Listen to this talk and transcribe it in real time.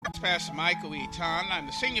Pastor Michael E. Ton. I'm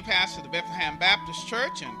the senior pastor of the Bethlehem Baptist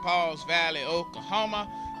Church in Pauls Valley, Oklahoma.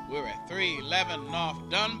 We're at 311 North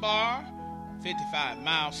Dunbar, 55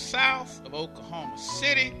 miles south of Oklahoma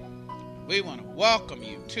City. We want to welcome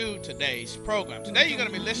you to today's program. Today you're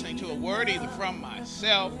going to be listening to a word either from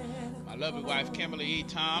myself, my lovely wife Kimberly E.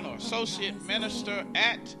 Ton, or associate minister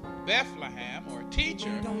at Bethlehem, or a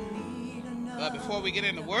teacher. But before we get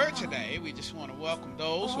into the word today, we just want to welcome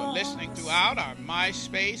those who are listening throughout our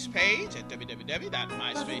MySpace page at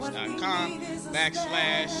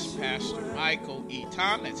www.myspace.com/Pastor Michael E.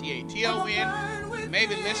 Ton. That's E-A-T-O-N. You may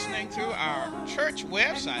be listening through our church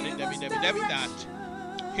website at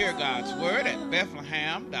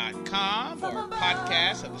www.heargodsword@bethlehem.com, or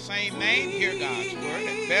podcast of the same name, Hear God's Word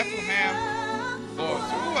at Bethlehem, or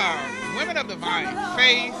through our Women of Divine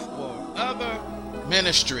Faith or other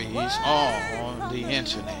ministries on the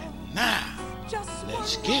internet. Now,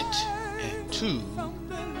 let's get into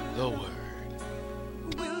the Word.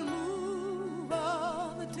 We'll move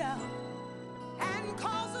all the doubt and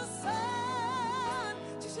cause the sun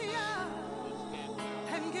to shine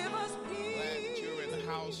and give us peace. Glad that you're in the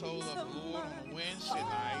household of the Lord on a Wednesday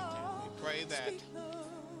night, and we pray that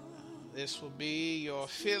this will be your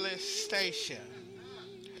filling station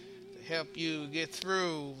to help you get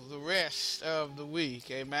through the rest of the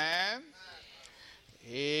week. Amen.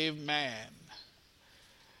 Amen.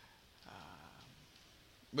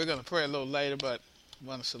 We're going to pray a little later, but I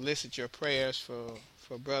want to solicit your prayers for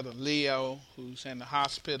Brother Leo, who's in the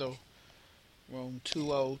hospital, room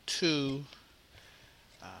 202.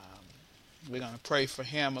 We're going to pray for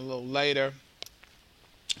him a little later,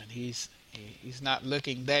 and he's not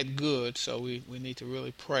looking that good, so we need to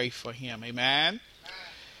really pray for him. Amen.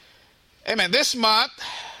 Amen. This month,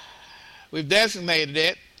 we've designated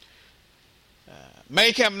it,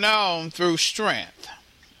 Make Him Known Through Strength.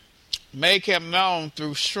 Make Him Known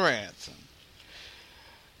Through Strength.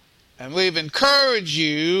 And we've encouraged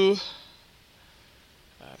you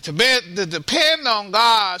to depend on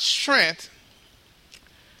God's strength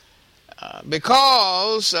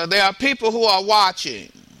because there are people who are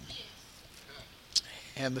watching.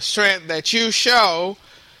 And the strength that you show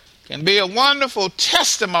can be a wonderful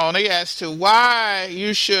testimony as to why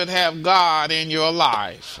you should have God in your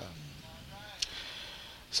life.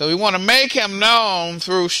 So we want to make Him known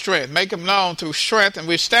through strength. Make Him known through strength. And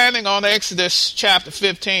we're standing on Exodus chapter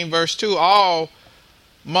 15, verse 2 all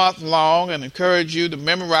month long, and encourage you to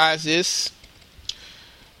memorize this.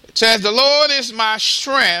 It says, "The Lord is my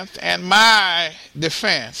strength and my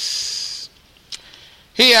defense.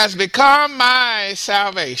 He has become my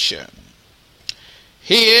salvation.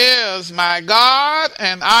 He is my God,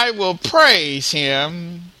 and I will praise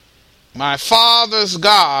Him, my Father's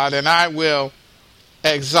God, and I will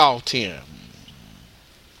exalt Him."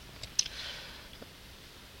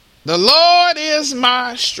 The Lord is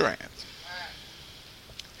my strength.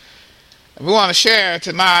 We want to share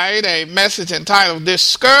tonight a message entitled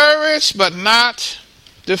Discouraged but Not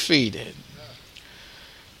Defeated.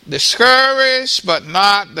 Discouraged but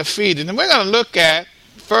not defeated. And we're going to look at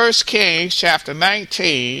 1 Kings chapter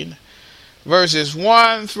 19, verses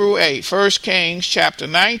 1 through 8. 1 Kings chapter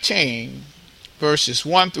 19, verses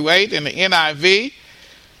 1 through 8 in the NIV.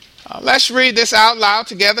 Let's read this out loud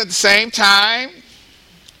together at the same time.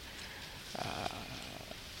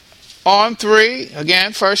 On 3,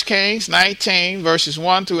 again, 1 Kings 19, verses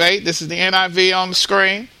 1 through 8. This is the NIV on the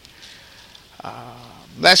screen.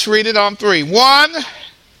 Let's read it on 3. 1,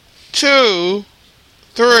 2,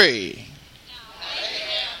 3.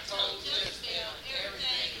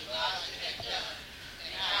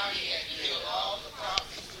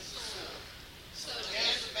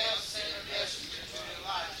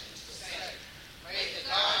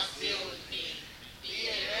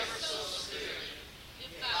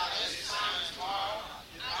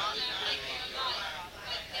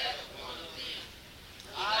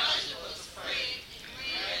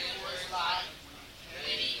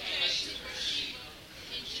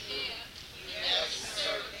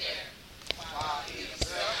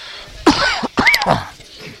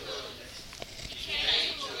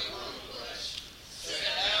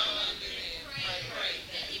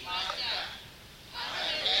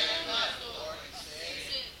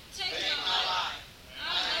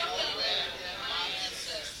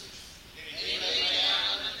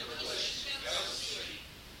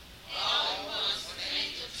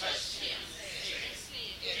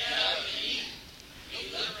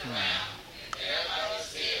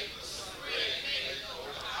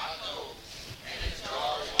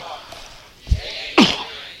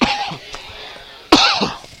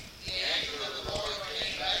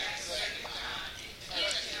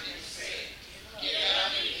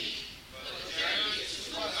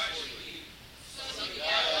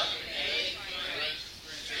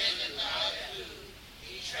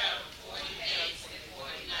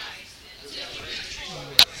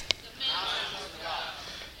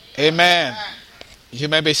 Amen. You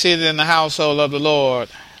may be seated in the household of the Lord.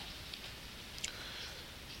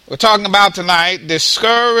 We're talking about tonight,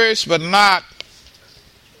 discouraged but not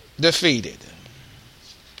defeated.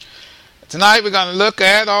 Tonight we're going to look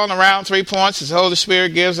at on around 3 points as the Holy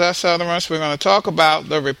Spirit gives us utterance. We're going to talk about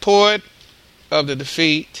the report of the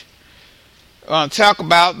defeat. We're going to talk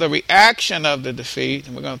about the reaction of the defeat.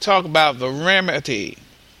 And we're going to talk about the remedy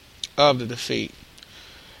of the defeat.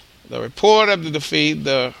 The report of the defeat,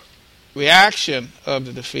 the reaction of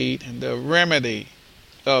the defeat, and the remedy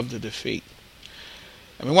of the defeat.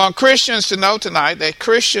 And we want Christians to know tonight that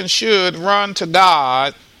Christians should run to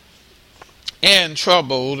God in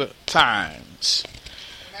troubled times.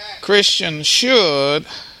 Amen. Christians should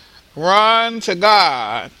run to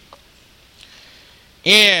God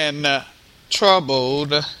in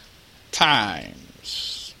troubled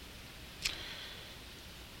times.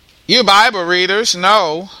 You Bible readers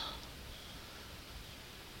know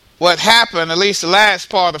what happened, at least the last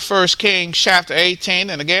part of 1 Kings chapter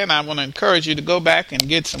 18. And again, I want to encourage you to go back and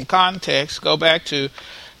get some context. Go back to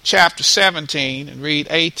chapter 17 and read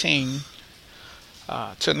 18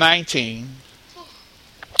 to 19.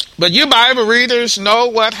 But you Bible readers know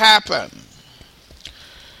what happened.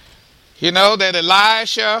 You know that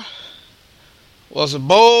Elisha was a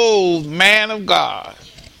bold man of God,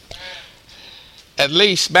 at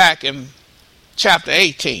least back in chapter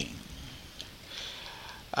 18.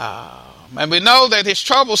 And we know that his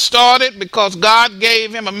trouble started because God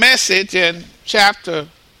gave him a message in chapter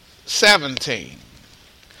 17.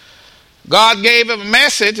 God gave him a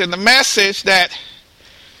message, and the message that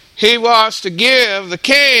he was to give the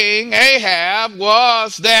king Ahab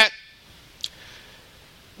was that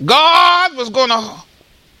God was going to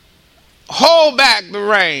hold back the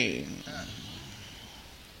rain.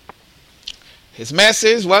 His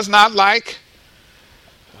message was not like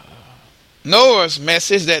Noah's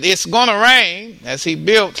message that it's going to rain as he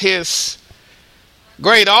built his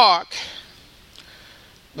great ark.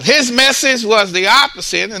 But his message was the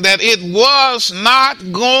opposite, and that it was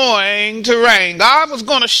not going to rain. God was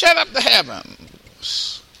going to shut up the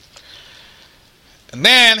heavens. And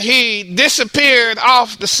then he disappeared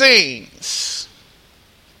off the scenes.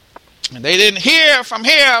 And they didn't hear from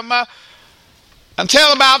him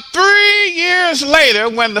until about 3 years later,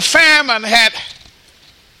 when the famine had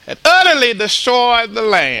utterly destroyed the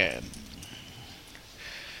land.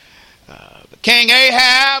 The King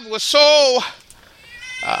Ahab was so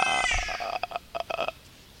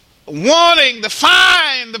wanting to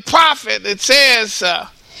find the prophet, it says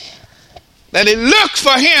that he looked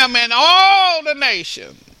for him in all the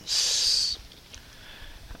nations.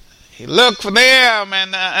 He looked for them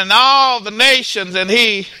and all the nations, and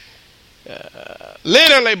he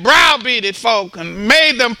literally browbeated folk and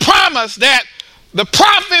made them promise that the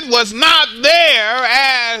prophet was not there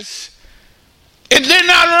as it did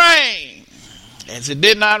not rain. As it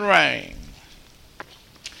did not rain.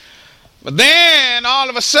 But then, all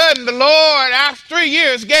of a sudden, the Lord, after 3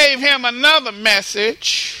 years, gave him another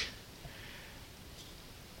message.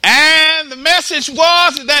 And the message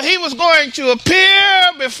was that he was going to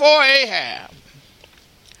appear before Ahab.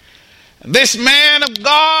 And this man of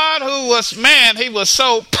God who was, he was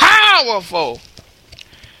so powerful.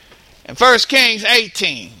 In 1 Kings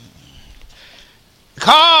 18,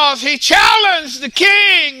 because he challenged the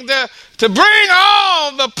king to bring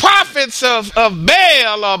all the prophets of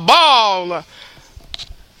Baal or Baal.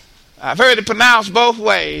 I've heard it pronounced both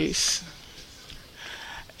ways.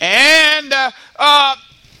 And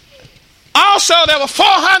also there were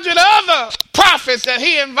 400 other prophets that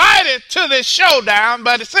he invited to this showdown,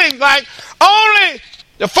 but it seems like only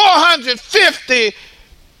the 450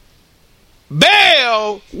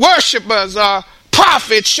 Baal worshippers or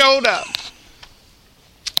prophets showed up.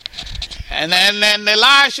 And then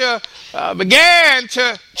Elisha began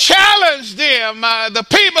to challenge them. The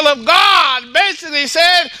people of God basically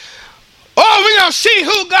said, oh, we're going to see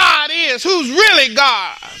who God is, who's really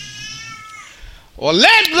God. Well,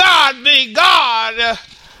 let God be God.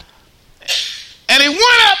 And he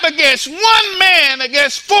went up against one man,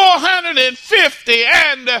 against 450,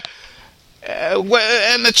 and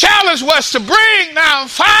the challenge was to bring down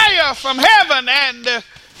fire from heaven. And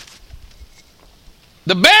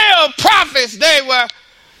the Baal prophets, they were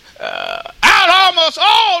out almost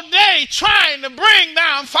all day trying to bring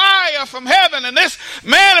down fire from heaven. And this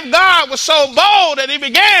man of God was so bold that he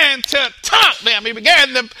began to taunt them. He began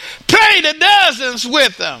to play the dozens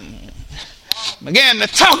with them. Began to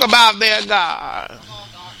talk about their God.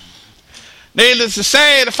 Needless to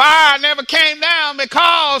say, the fire never came down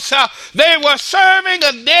because they were serving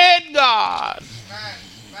a dead God.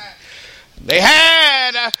 They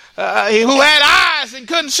had who had eyes and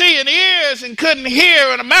couldn't see, and ears and couldn't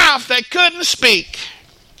hear, and a mouth that couldn't speak.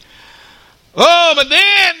 Oh, but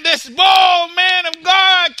then this bold man of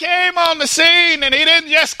God came on the scene, and he didn't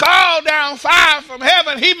just call down fire from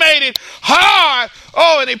heaven. He made it hard.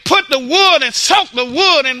 Oh, and he put the wood and soaked the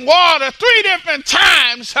wood in water 3 different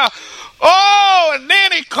times. Oh, and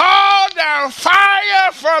then he called down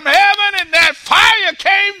fire from heaven, and that fire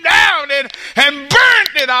came down and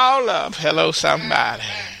burnt it all up. Hello, somebody.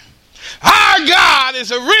 Our God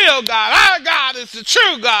is a real God. Our God is the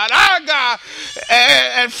true God. Our God.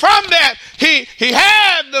 And from that, he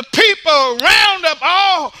had the people round up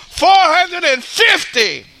all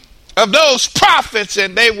 450 of those prophets,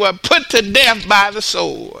 and they were put to death by the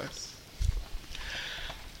sword.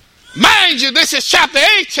 Mind you, this is chapter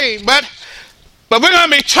 18, but we're going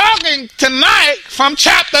to be talking tonight from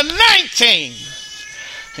chapter 19.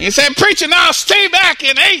 And you say, preacher, now stay back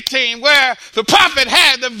in 18 where the prophet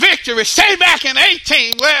had the victory. Stay back in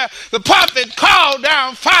 18 where the prophet called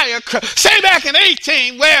down fire. Stay back in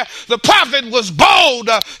 18 where the prophet was bold.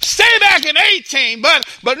 Stay back in 18. But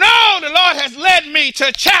no, the Lord has led me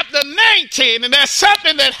to chapter 19. And there's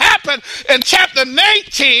something that happened in chapter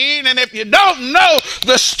 19. And if you don't know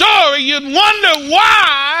the story, you'd wonder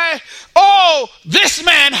why, this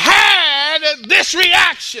man had this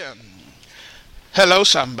reaction. Hello,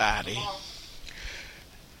 somebody.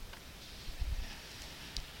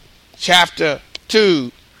 Chapter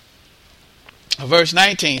 2, verse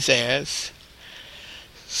 19 says,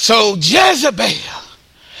 so Jezebel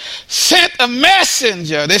sent a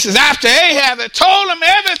messenger. This is after Ahab had told him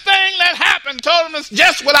everything that happened. Told him it's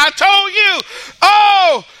just what I told you.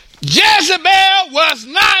 Oh, Jezebel was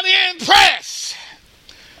not impressed.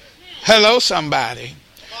 Hello, somebody.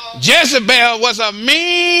 Jezebel was a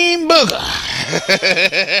mean booger.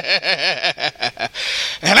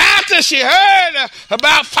 And after she heard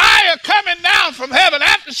about fire coming down from heaven,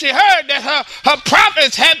 after she heard that her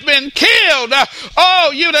prophets had been killed,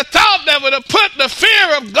 you'd have thought that would have put the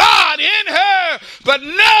fear of God in her. But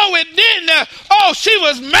no, it didn't. She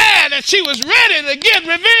was mad and she was ready to get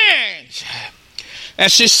revenge. And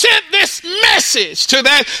she sent this message to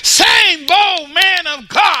that same bold man of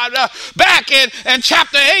God back in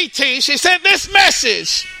chapter 18. She sent this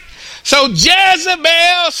message. So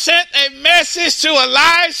Jezebel sent a message to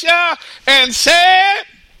Elisha and said,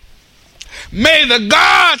 may the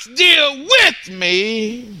gods deal with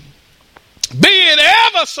me, be it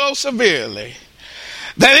ever so severely,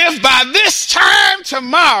 that if by this time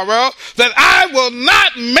tomorrow that I will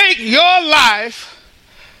not make your life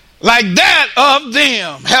like that of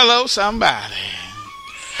them. Hello, somebody.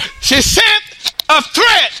 She sent a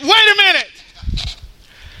threat. Wait a minute.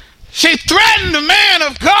 She threatened the man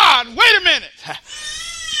of God. Wait a minute.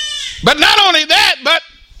 But not only that, but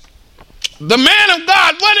the man of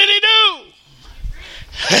God, what did he do?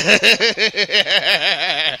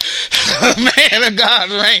 Man of God,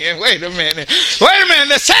 man, wait a minute.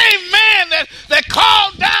 The same man that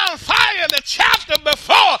called down fire the chapter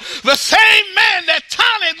before, the same man that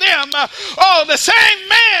taunted them, the same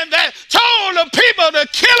man that told the people to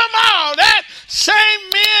kill them all, that same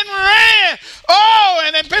man ran.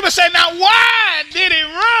 And then people say, now why did he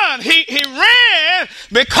run? He ran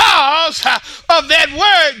because of that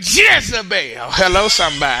word Jezebel. Hello,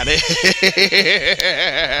 somebody.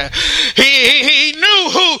 He knew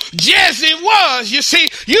who Jezebel was. You see,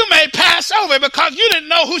 you may pass over because you didn't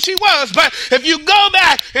know who she was. But if you go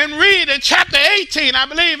back and read in chapter 18, I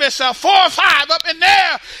believe it's 4 or 5 up in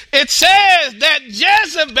there, it says that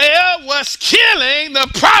Jezebel was killing the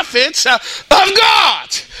prophets of God.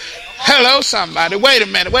 Hello, somebody. Wait a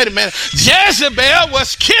minute. Jezebel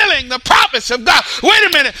was killing the prophets of God. Wait a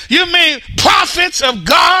minute. You mean prophets of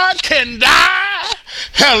God can die?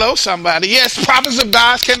 Hello, somebody. Yes, prophets of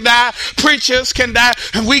God can die. Preachers can die.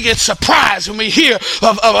 And we get surprised when we hear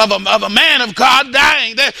of a man of God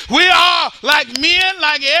dying. That we are like men,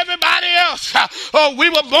 like everybody else. We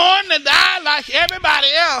were born to die like everybody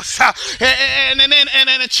else. And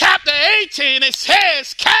in chapter 18, it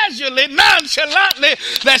says casually, nonchalantly,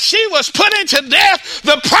 that she was putting to death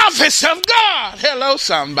the prophets of God. Hello,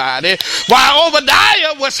 somebody. While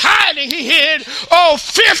Obadiah was hiding, he hid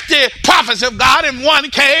 50 prophets of God in one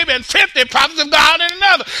cave and 50 prophets of God in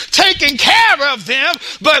another, taking care of them.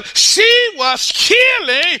 But she was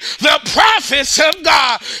killing the prophets of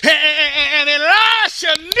God. And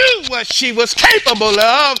Elisha knew what she was capable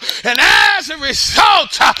of. And as a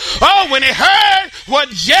result, when he heard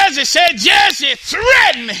what Jezebel said, Jezebel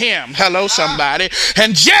threatened him. Hello, somebody.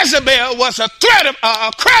 And Jezebel was a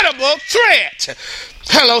credible threat.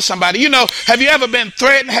 Hello, somebody. You know, have you ever been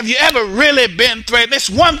threatened? Have you ever really been threatened? It's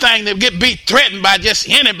one thing to be threatened by just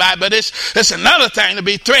anybody, but it's another thing to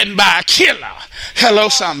be threatened by a killer. Hello,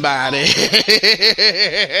 somebody.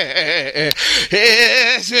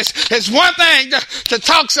 It's one thing to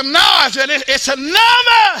talk some noise, but it's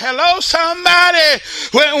another. Hello, somebody.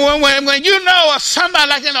 When you know of somebody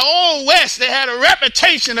like in the Old West, they had a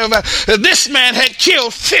reputation of this man had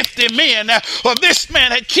killed 50 men, or this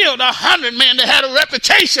man had killed 100 men. They had a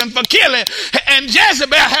reputation for killing, and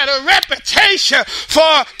Jezebel had a reputation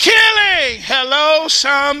for killing. Hello,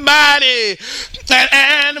 somebody.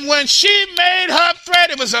 And when she made her threat,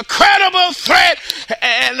 it was a credible threat,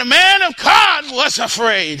 and the man of God was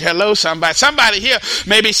afraid. Hello, somebody. Somebody here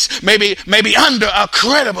maybe under a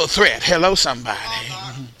credible threat. Hello, somebody.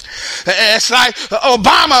 It's like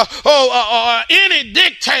Obama or any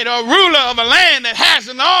dictator or ruler of a land that has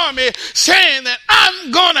an army saying that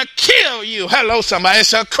I'm going to kill you. Hello, somebody.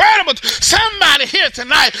 It's a credible. Somebody here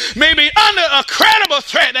tonight may be under a credible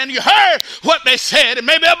threat, and you heard what they said. It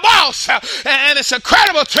may be a boss, and it's a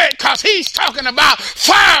credible threat because he's talking about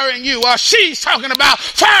firing you, or she's talking about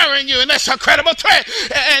firing you, and that's a credible threat.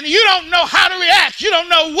 And you don't know how to react. You don't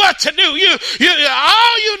know what to do.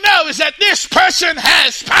 All you know is that this person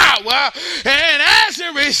has power. And as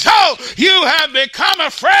a result, you have become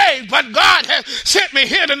afraid. But God has sent me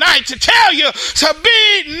here tonight to tell you to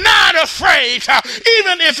be not afraid,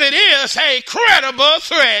 even if it is a credible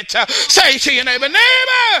threat. Say to your neighbor,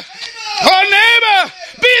 neighbor,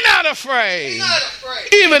 be not afraid. Be not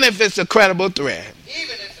afraid. Even if it's a credible threat.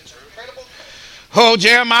 Even if it's a credible threat. Oh,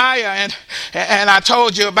 Jeremiah, and I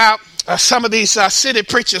told you about some of these city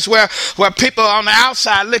preachers where people on the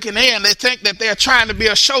outside looking in, they think that they're trying to be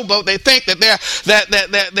a showboat. They think that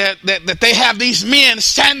that they have these men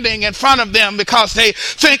standing in front of them because they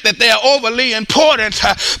think that they're overly important.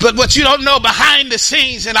 But what you don't know behind the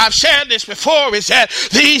scenes, and I've shared this before, is that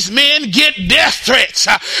these men get death threats.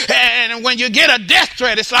 And when you get a death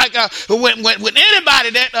threat, it's like when anybody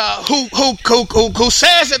that who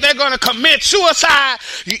says that they're going to commit suicide,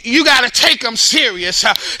 you got to take them serious.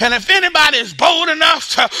 And if anybody is bold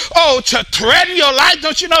enough to threaten your life,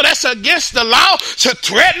 don't you know that's against the law to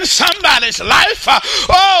threaten somebody's life?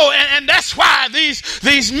 And that's why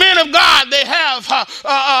these men of God, they have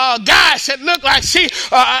guys that look like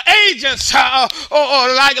agents or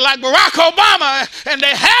like Barack Obama, and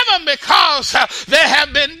they have them because there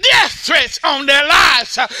have been death threats on their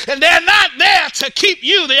lives, and they're not there to keep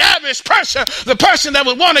you, the average person, the person that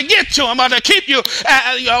would want to get to them, or to keep you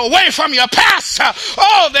away from your past.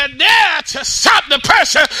 They're there to stop the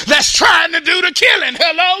person that's trying to do the killing.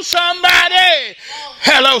 Hello, somebody.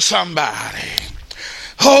 Hello, somebody.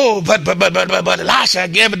 Oh, but Elisha,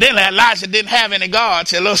 evidently Elisha didn't have any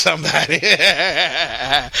guards. Hello, somebody.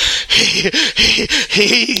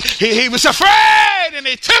 he was afraid, and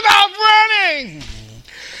he took off running.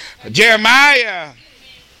 Jeremiah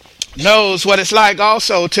knows what it's like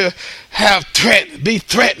also to be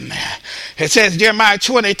threatened. It says, Jeremiah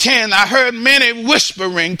 20:10, I heard many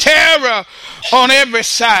whispering, terror on every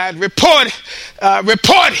side. Report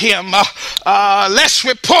him. Let's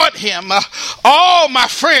report him. All my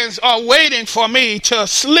friends are waiting for me to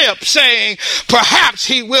slip, saying, perhaps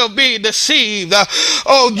he will be deceived.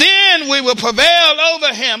 Then we will prevail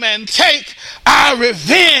over him and take our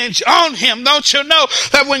revenge on him. Don't you know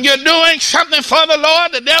that when you're doing something for the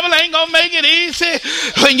Lord, the devil ain't gonna make it easy?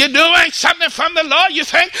 When you're doing something from the Lord, you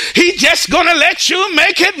think he's just gonna let you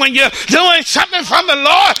make it? When you're doing something from the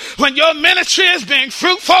Lord, when your ministry is being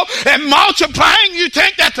fruitful and multiplying, you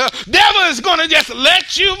think that the devil is gonna just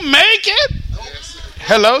let you make it?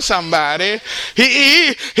 Hello, somebody.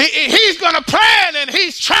 He's gonna plan, and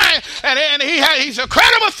he's trying, and he's a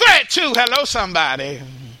credible threat too. Hello, somebody.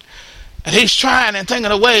 And he's trying and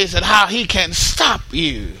thinking of ways that how he can stop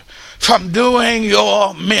you from doing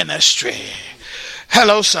your ministry.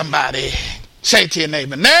 Hello, somebody. Say to your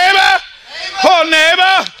neighbor, neighbor,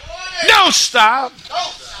 don't stop.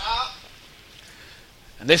 Don't stop.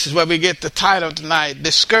 And this is where we get the title tonight,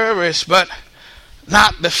 Discouraged but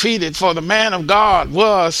Not Defeated. For the man of God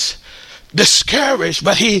was discouraged,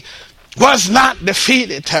 but he was not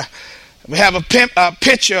defeated. We have a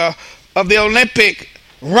picture of the Olympic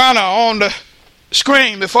runner on the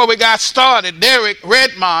screen before we got started, Derek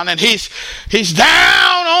Redmond, and he's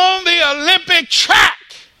down on the Olympic track.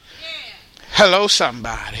 Yeah. Hello,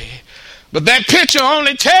 somebody. But that picture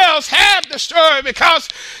only tells half the story, because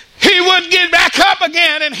he would get back up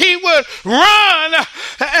again and he would run.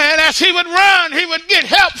 And as he would run, he would get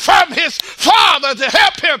help from his father to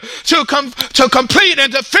help him to complete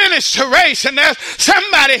and to finish the race. And there's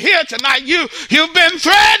somebody here tonight, you've been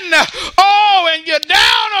threatened. Oh, and you're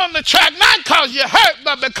down on the track, not because you're hurt,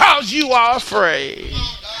 but because you are afraid.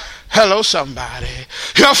 Hello, somebody.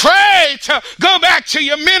 You're afraid to go back to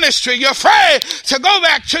your ministry. You're afraid to go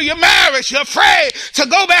back to your marriage. You're afraid to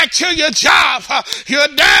go back to your job. You're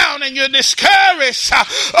down and you're discouraged.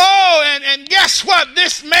 And guess what?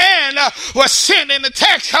 This man was sent in the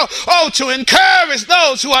text to encourage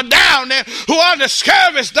those who are down and who are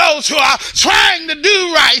discouraged, those who are trying to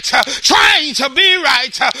do right, trying to be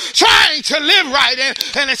right, trying to live right.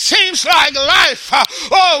 And it seems like life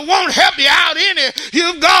won't help you out any.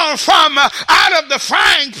 You've gone from out of the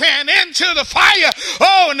frying pan into the fire.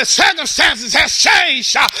 And the circumstances has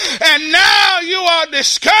changed. And now you are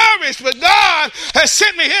discouraged. But God has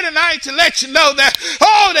sent me here tonight to let you know that,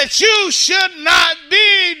 that you should not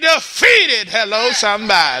be defeated. Hello,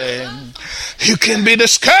 somebody. You can be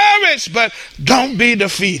discouraged, but don't be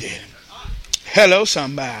defeated. Hello,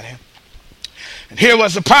 somebody. And here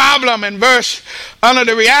was the problem in verse, under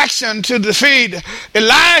the reaction to defeat.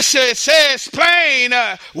 Elisha, it says plain,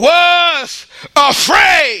 was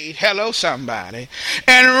afraid. Hello, somebody.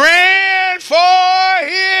 And ran for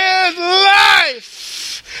his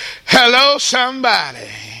life. Hello, somebody.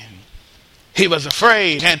 He was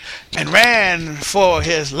afraid and ran for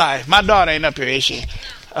his life. My daughter ain't up here, is she?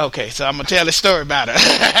 Okay, so I'm going to tell a story about her.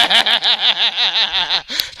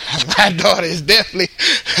 My daughter is definitely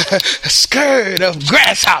scared of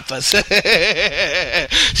grasshoppers.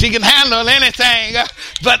 She can handle anything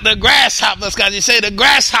but the grasshoppers, because you say the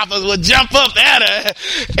grasshoppers will jump up at her.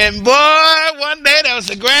 And boy, one day there was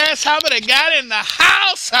a grasshopper that got in the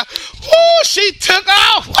house. She took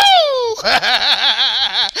off.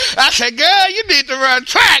 I said, girl, you need to run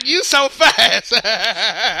track. You so fast.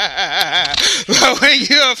 But when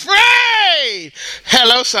you're afraid,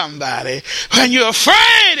 hello, somebody. When you're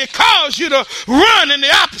afraid, it causes you to run in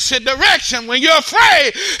the opposite direction. When you're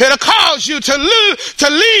afraid, it'll cause you to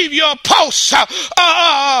leave your post.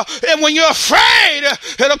 And when you're afraid,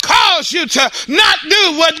 it'll cause you to not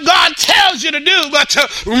do what God tells you to do, but to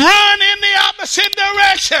run in the opposite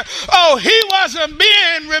direction. He wasn't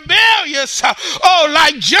being rebellious.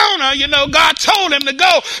 Like Jonah, God told him to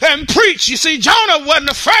go and preach. You see, Jonah wasn't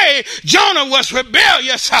afraid. Jonah was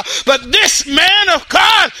rebellious. But this man of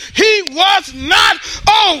God, he was not,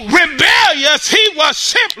 rebellious. He was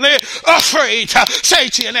simply afraid. Say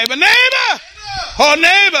to your neighbor, neighbor,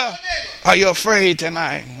 are you afraid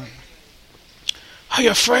tonight? Are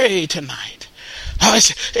you afraid tonight?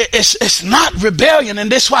 It's not rebellion,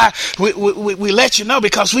 and that's why we let you know,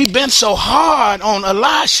 because we've been so hard on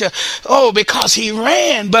Elisha. Because he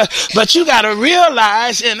ran, but you got to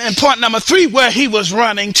realize in point number 3 where he was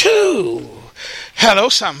running to. Hello,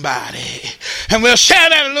 somebody. And we'll share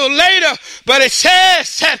that a little later, but it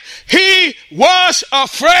says that he was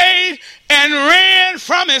afraid and ran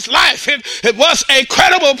from his life. It was a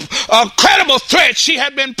credible threat. She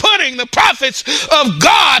had been putting the prophets of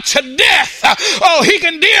God to death. He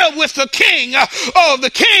can deal with the king.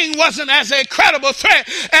 The king wasn't as a credible threat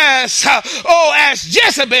as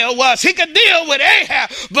Jezebel was. He could deal with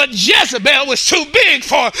Ahab, but Jezebel was too big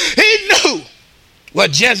for him. He knew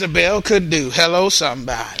what Jezebel could do. Hello,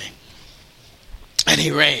 somebody. And he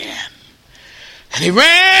ran. And he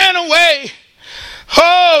ran away.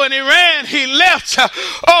 And he ran. He left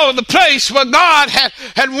the place where God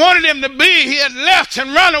had wanted him to be. He had left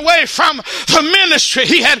and run away from the ministry.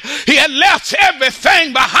 He had left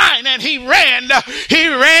everything behind, and he ran.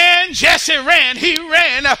 Jesse ran. He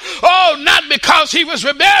ran. Not because he was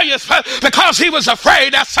rebellious, but because he was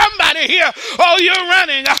afraid. Now somebody here, you're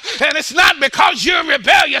running, and it's not because you're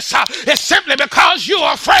rebellious. It's simply because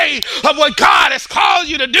you're afraid of what God has called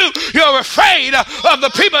you to do. You're afraid of the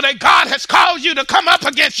people that God has called you to come up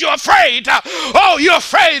against. You're afraid. You're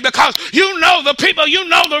afraid because you know the people, you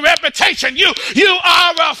know the reputation. You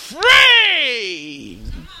are afraid.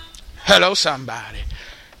 Hello, somebody.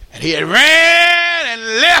 And he had ran and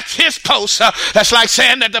left his post. That's like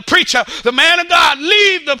saying that the preacher, the man of God,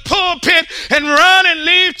 leave the pulpit and run and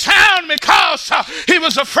leave town because he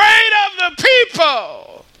was afraid of the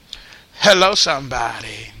people. Hello,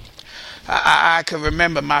 somebody. I can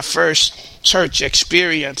remember my first church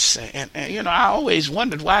experience, and I always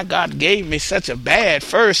wondered why God gave me such a bad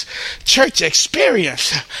first church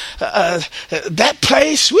experience. That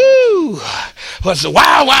place, was the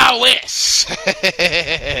Wild Wild West.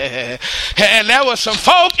 And there was some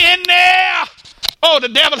folk in there. The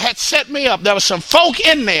devil had set me up. There was some folk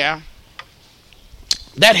in there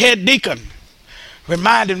That head deacon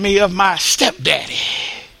reminded me of my stepdaddy.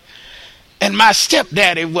 And my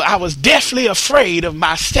stepdaddy, I was deathly afraid of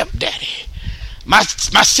my stepdaddy. My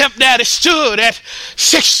stepdaddy stood at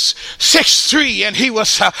 6'3", and he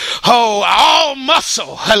was all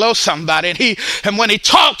muscle. Hello, somebody. And when he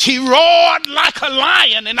talked, he roared like a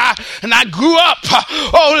lion. And I grew up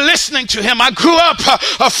listening to him. I grew up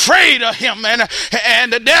afraid of him.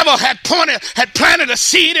 And the devil had planted a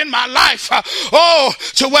seed in my life.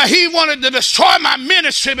 To where he wanted to destroy my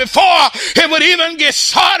ministry before it would even get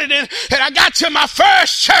started. And I got to my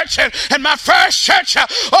first church, and my first church,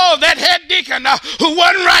 that head deacon who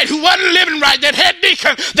wasn't right, who wasn't living right, that head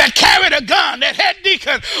deacon that carried a gun, that head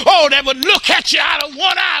deacon, that would look at you out of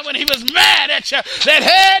one eye when he was mad at you, that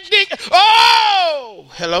head deacon,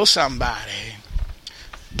 hello somebody.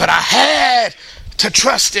 But I had to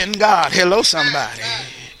trust in God. Hello somebody.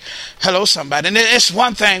 Hello, somebody. And it's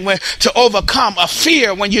one thing to overcome a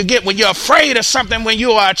fear when you're afraid of something when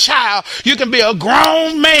you are a child. You can be a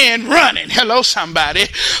grown man running. Hello, somebody.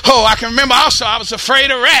 I can remember also I was afraid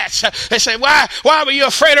of rats. They say, why were you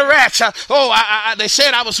afraid of rats? They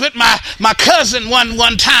said I was with my cousin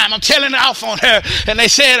one time. I'm telling it off on her. And they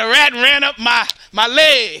said a rat ran up my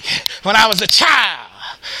leg when I was a child.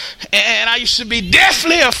 And I used to be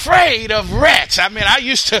deathly afraid of rats. I mean, I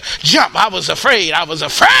used to jump. I was afraid.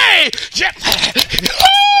 Jump.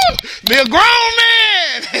 Be a grown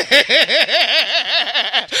man.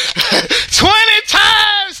 20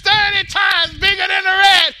 times, 30 times bigger than a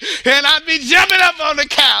rat. And I'd be jumping up on the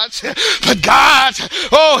couch. But God,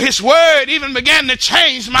 his word even began to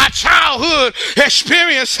change my childhood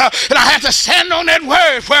experience. And I had to stand on that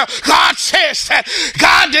word where God says that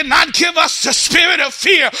God did not give us the spirit of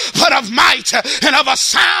fear, but of might and of a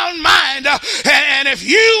sound mind. And if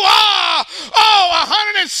you are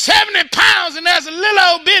 170 pounds and there's a little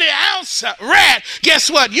old bitty ounce rat, guess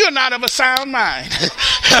what? You're not of a sound mind.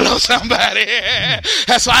 Hello, somebody.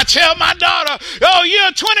 That's why I tell my daughter,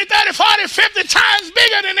 you're 20, 30, 40, 50 times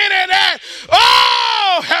bigger than any of that.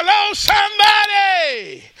 Hello,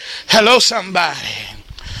 somebody. Hello, somebody.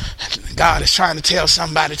 God is trying to tell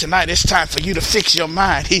somebody tonight, it's time for you to fix your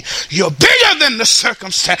mind. You're bigger than the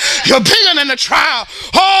circumstance. You're bigger than the trial.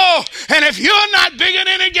 And if you're not bigger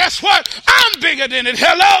than it, guess what? I'm bigger than it.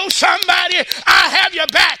 Hello, somebody. I have your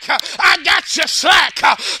back. I got your slack.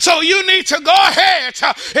 So you need to go ahead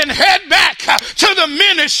and head back to the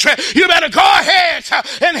ministry. You better go ahead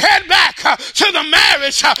and head back to the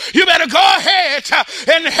marriage. You better go ahead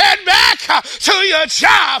and head back to your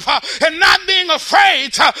job and not being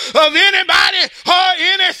afraid of anybody or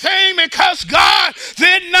anything, because God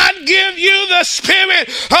did not give you the spirit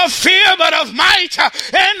of fear, but of might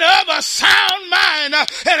and of a sound mind.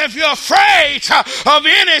 And if you're afraid of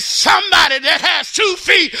somebody that has 2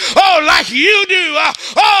 feet, like you do,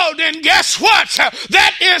 then guess what?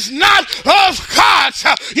 That is not of God.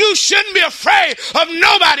 You shouldn't be afraid of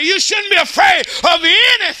nobody. You shouldn't be afraid of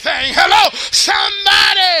anything. Hello,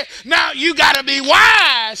 somebody. Now you got to be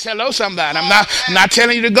wise. Hello, somebody. I'm not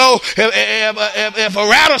telling you to go. If a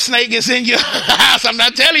rattlesnake is in your house, I'm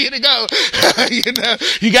not telling you to go.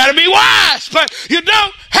 You got to be wise, but you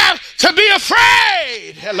don't have to be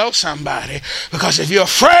afraid. Hello, somebody. Because if you're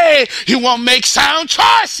afraid, you won't make sound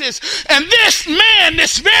choices. And this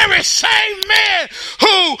very same man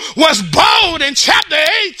who was bold in chapter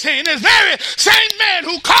 18, this very same man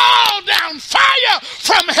who called down fire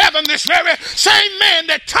from heaven, this very same man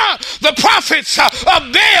that taught the prophets of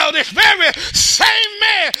Baal, this very same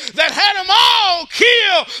man that had them all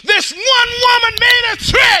killed, this one woman made a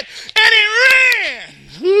threat and he ran.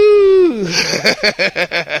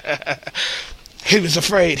 He was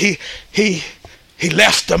afraid. He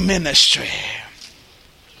left the ministry.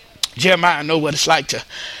 Jeremiah knew what it's like to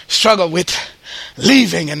struggle with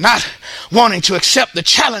leaving and not wanting to accept the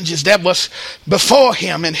challenges that was before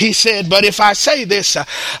him. And he said, but if I say this,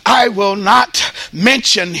 I will not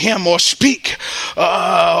mention him or speak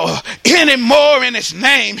anymore in his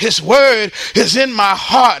name. His word is in my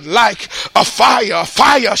heart like a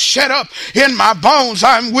fire shut up in my bones.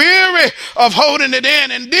 I'm weary of holding it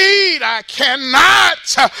in. Indeed, I cannot.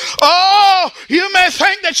 You may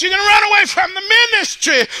think that you can run away from the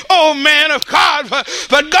ministry, man of God,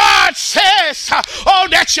 but God says this,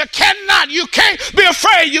 that you can't be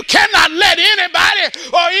afraid. You cannot let anybody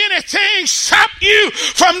or anything stop you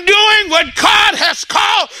from doing what God has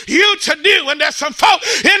called you to do. And there's some folk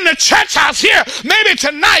in the church house here, maybe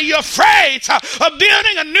tonight you're afraid of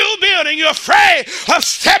building a new building. You're afraid of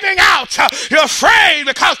stepping out. You're afraid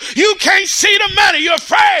because you can't see the money. You're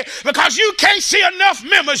afraid because you can't see enough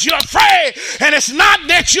members. You're afraid. And it's not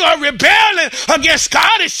that you're rebelling against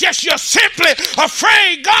God. It's just you're simply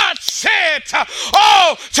afraid. God said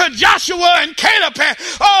to Joshua and Caleb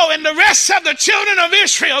and the rest of the children of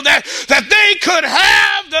Israel that they could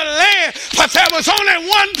have the land. But there was only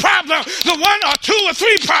one problem. The one or two or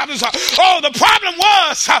three problems. The problem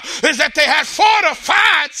is that they had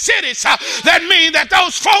fortified cities. That means that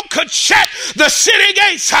those folk could shut the city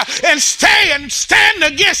gates and stay and stand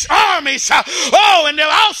against armies. And there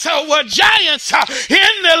also were giants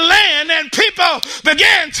in the land, and people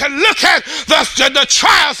began to look at the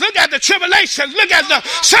trials, look at the tribulations, look at the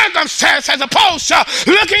circumstance as opposed to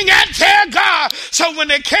looking at their God. So when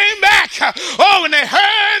they came back, when they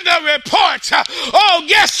heard the report,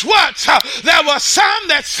 guess what? There were some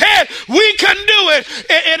that said we couldn't do it.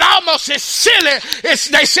 It almost is silly.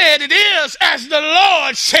 They said it is as the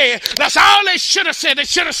Lord said. That's all they should have said. They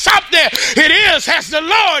should have stopped there. It is as the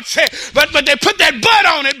Lord said. But they put that but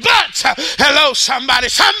on it. But hello, somebody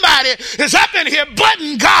is up in here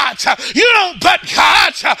butting God. You don't butt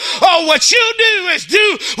God. What you do is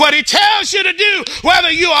do what he tells you to do,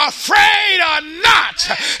 whether you are afraid or not.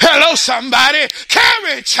 Hello, somebody.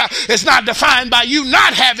 Courage is not defined by you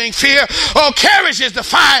not having fear. Courage is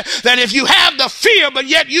defined that if you have the fear, but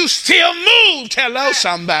yet you still moved. Hello,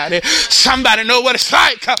 somebody. Somebody know what it's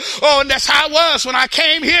like. And that's how it was when I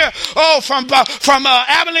came here. From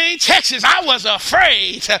Abilene, Texas. I was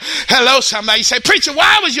afraid. Hello, somebody. You say, preacher,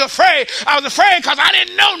 why was you afraid? I was afraid because I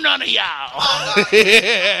didn't know none of y'all.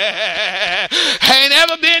 I ain't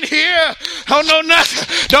ever been here. Don't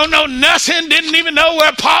know nothing. Didn't even know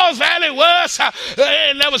where Paul's Valley was.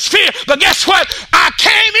 And there was fear. But guess what? I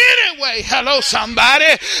came anyway. Hello,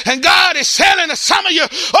 somebody. And God is telling to some of you,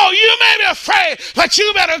 you may be afraid, but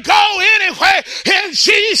you better go anyway in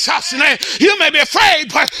Jesus' name. You may be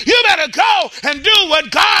afraid, but you better go and do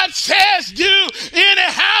what God says do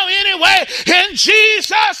anyhow, anyway, in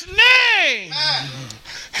Jesus' name.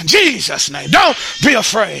 In Jesus' name. Don't be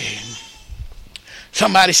afraid.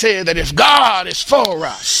 Somebody said that if God is for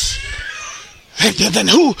us, then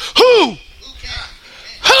who?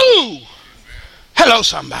 Hello,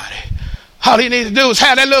 somebody. All you need to do is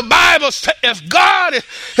have that little Bible. If God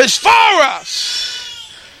is for us.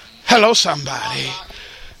 Hello, somebody.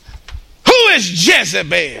 Who is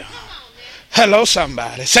Jezebel? Hello,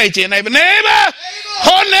 somebody. Say to your neighbor, neighbor.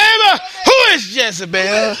 Who is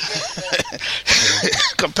Jezebel?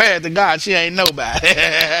 Compared to God, she ain't nobody.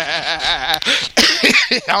 I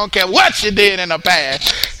don't care what you did in the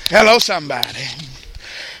past. Hello, somebody.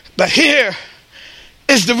 But here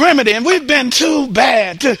is the remedy, and we've been too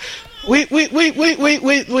bad. We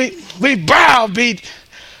browbeat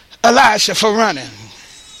Elisha for running.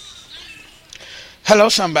 Hello,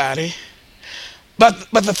 somebody.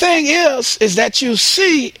 But the thing is that you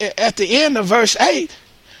see at the end of verse 8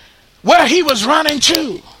 where he was running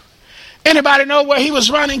to. Anybody know where he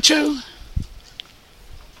was running to?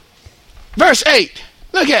 Verse 8.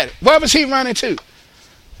 Look at it. Where was he running to?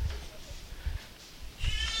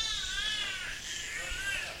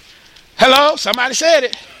 Hello? Somebody said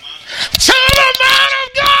it. To the man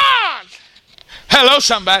of God. Hello,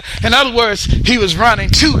 somebody. In other words, he was running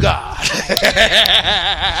to God.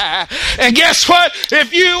 And guess what?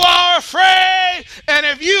 If you are afraid and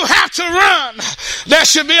if you have to run, there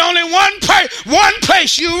should be only one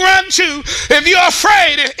place you run to. If you're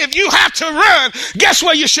afraid, if you have to run, guess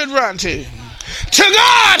where you should run to? To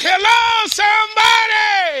God. Hello,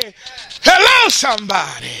 somebody. Hello,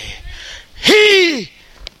 somebody. He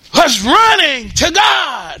was running to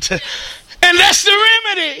God. And that's the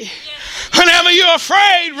remedy. Whenever you're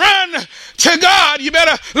afraid, run to God. You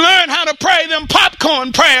better learn how to pray them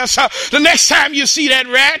popcorn prayers. The next time you see that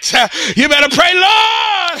rat, you better pray,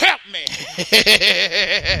 Lord, help me.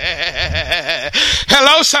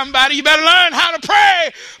 Hello, somebody. You better learn how to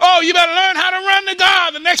pray. You better learn how to run to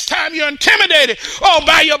God. The next time you're intimidated,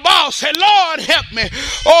 by your boss, say, Lord, help me.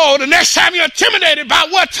 The next time you're intimidated by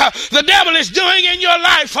what the devil is doing in your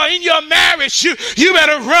life or in your marriage, you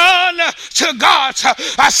better run to God.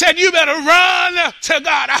 I said, you better run to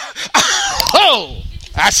God.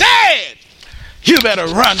 I said, you better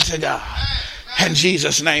run to God. In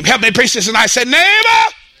Jesus' name. Help me preach this. And I said,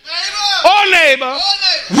 neighbor,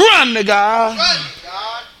 run to God.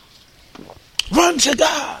 Run to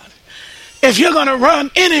God. If you're going to run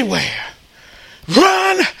anywhere,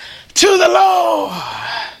 Run to the Lord.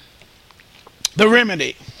 The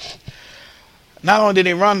remedy. Not only did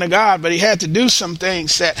he run to God, but he had to do some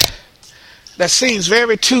things that seems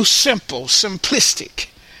very too simplistic.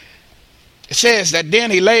 It says that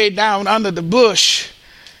then he laid down under the bush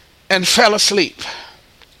and fell asleep.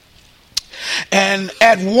 And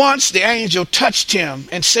at once the angel touched him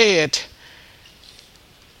and said,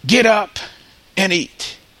 get up and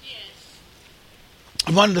eat.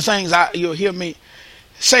 Yes. One of the things you'll hear me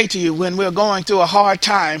say to you when we're going through a hard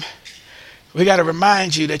time, we got to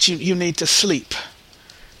remind you that you need to sleep.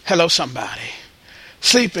 Hello, somebody.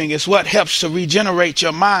 Sleeping is what helps to regenerate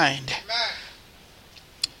your mind.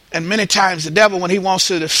 And many times the devil, when he wants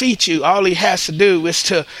to defeat you, all he has to do is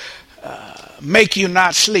to make you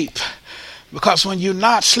not sleep. Because when you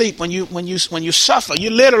not sleep, when you suffer, you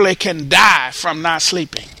literally can die from not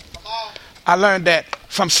sleeping. I learned that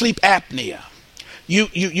from sleep apnea. You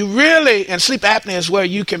really, and sleep apnea is where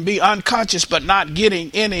you can be unconscious but not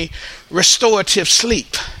getting any restorative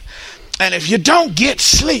sleep. And if you don't get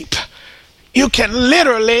sleep, you can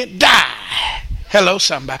literally die. Hello,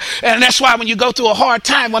 somebody. And that's why when you go through a hard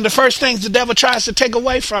time, one of the first things the devil tries to take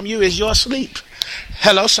away from you is your sleep.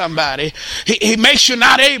 Hello, somebody. He makes you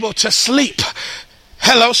not able to sleep.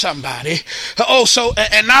 Hello, somebody. Oh, so,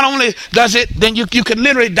 and not only does it, then you can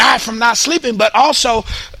literally die from not sleeping, but also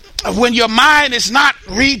when your mind is not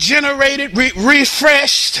regenerated,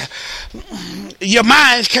 refreshed, your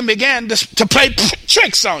mind can begin to play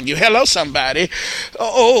tricks on you. Hello, somebody.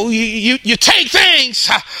 Oh, you take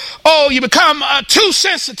things. Oh, you become too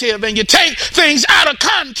sensitive, and you take things out of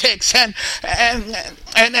context, and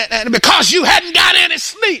because you hadn't got any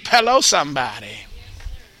sleep. Hello, somebody.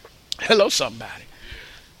 Hello, somebody.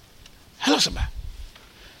 Hello, somebody.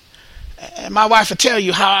 And my wife will tell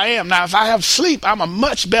you how I am. Now, if I have sleep, I'm a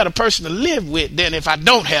much better person to live with than if I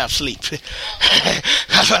don't have sleep. When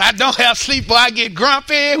I don't have sleep, boy, I get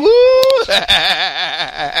grumpy. Woo!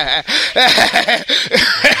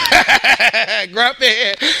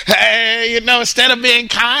 Grumpy. Hey, instead of being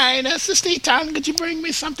kind, Sister Eaton, could you bring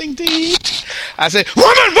me something to eat? I say,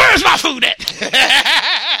 woman, where's my food at?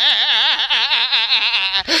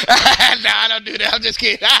 No, I don't do that. I'm just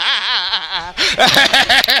kidding.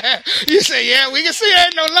 You say, yeah, we can see there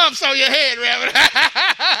ain't no lumps on your head, Reverend.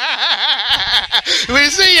 We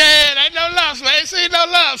see your head, ain't no lumps. We ain't see no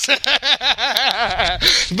lumps.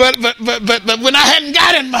 But when I hadn't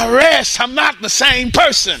gotten my rest, I'm not the same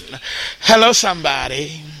person. Hello,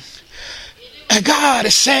 somebody. And God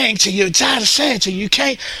is saying to you, David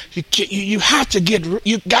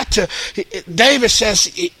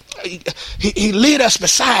says, he lead us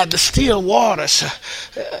beside the still waters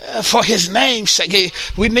for his name's sake.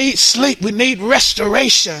 We need sleep. We need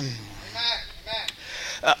restoration.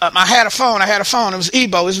 I had a phone. It was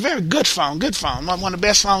Ebo. It was a very good phone. One of the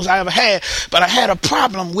best phones I ever had. But I had a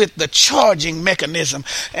problem with the charging mechanism,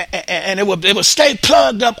 and it would stay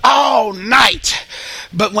plugged up all night.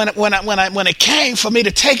 But when it came for me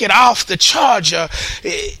to take it off the charger,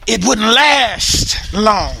 it wouldn't last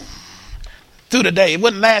long through the day. It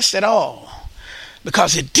wouldn't last at all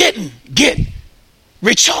because it didn't get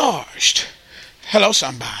recharged. Hello,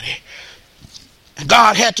 somebody.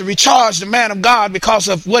 God had to recharge the man of God because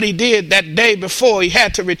of what he did that day before. He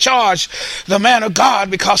had to recharge the man of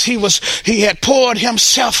God because he had poured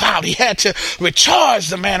himself out. He had to recharge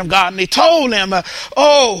the man of God, and he told him,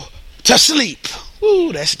 to sleep.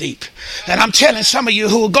 Ooh, that's deep. And I'm telling some of you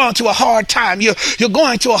who are going through a hard time, you're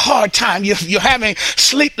going through a hard time. You're having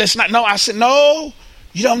sleepless nights. No, I said, no,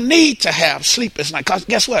 you don't need to have sleepless nights, because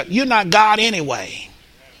guess what? You're not God anyway.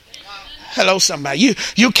 Hello, somebody.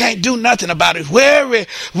 You can't do nothing about it. Worry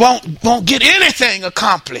won't get anything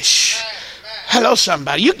accomplished. Hello,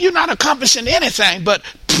 somebody. You're not accomplishing anything but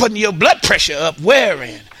putting your blood pressure up,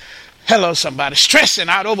 worrying. Hello, somebody. Stressing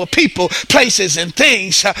out over people, places, and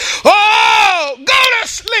things. Oh, go to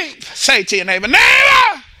sleep. Say to your neighbor,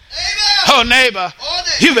 neighbor. Oh, neighbor,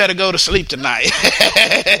 you better go to sleep tonight.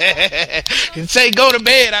 And say go to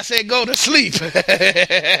bed. I say go to sleep.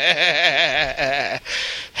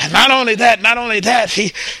 And not only that,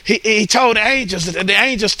 he told the angels, that the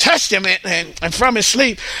angels touched him, and from his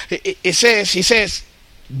sleep, he says,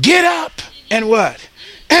 get up and what?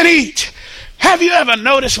 And eat. Have you ever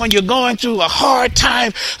noticed when you're going through a hard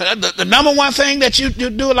time, the number one thing that you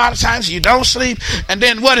do a lot of times, you don't sleep, and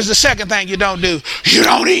then what is the second thing you don't do? You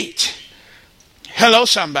don't eat. Hello,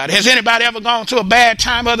 somebody. Has anybody ever gone through a bad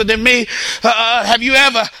time other than me? Have you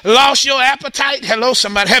ever lost your appetite? Hello,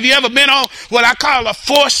 somebody. Have you ever been on what I call a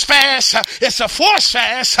forced fast? It's a forced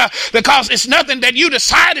fast because it's nothing that you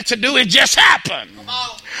decided to do. It just happened.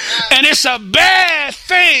 And it's a bad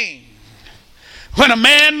thing. when a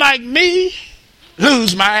man like me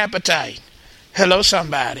lose my appetite. Hello,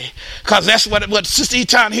 somebody. Because that's what Sister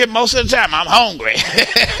Eton hear most of the time. I'm hungry.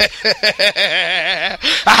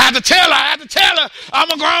 I have to tell her,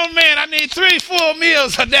 I'm a grown man. I need 3 full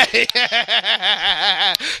meals a day.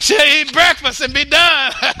 She'll eat breakfast and be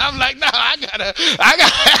done. I'm like, no, I gotta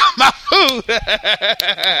have my food.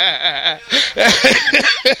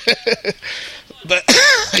 But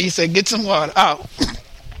he said, get some water. Oh.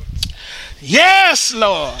 Yes,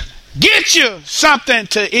 Lord. Get you something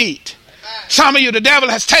to eat. Some of you, the devil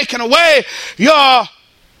has taken away your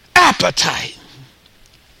appetite.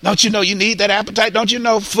 Don't you know you need that appetite? Don't you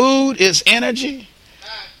know food is energy?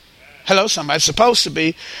 Hello, somebody. It's supposed to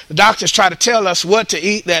be. The doctors try to tell us what to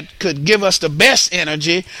eat that could give us the best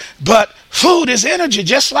energy, but food is energy,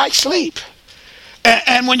 just like sleep.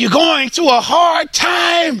 And when you're going through a hard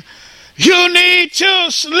time, you need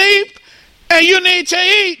to sleep and you need to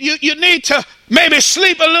eat. You need to maybe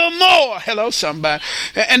sleep a little more. Hello, somebody.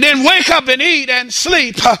 And then wake up and eat and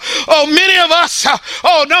sleep. Many of us,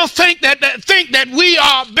 don't think that we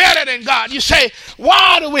are better than God. You say,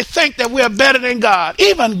 why do we think that we're better than God?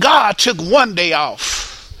 Even God took one day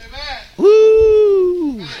off. Amen.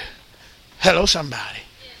 Woo. Hello, somebody.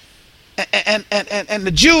 And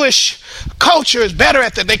the Jewish culture is better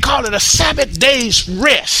at that. They call it a Sabbath day's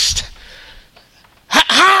rest.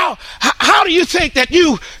 How do you think that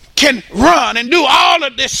you can run and do all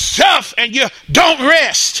of this stuff and you don't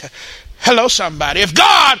rest? Hello, somebody. If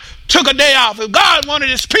God took a day off, if God wanted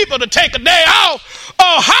his people to take a day off,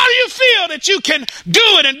 how do you feel that you can do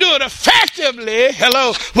it and do it effectively,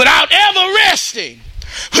 without ever resting?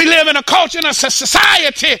 We live in a culture and a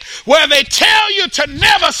society where they tell you to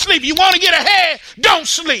never sleep. You want to get ahead, don't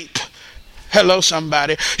sleep. Hello,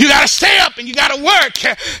 somebody. You got to stay up and you got to work,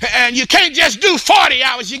 and you can't just do 40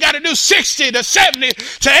 hours. You got to do 60 to 70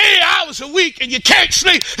 to 80 hours a week, and you can't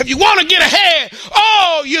sleep. If you want to get ahead,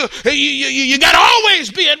 you got to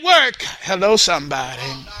always be at work. Hello, somebody.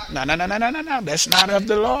 No. That's not of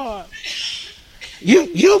the Lord.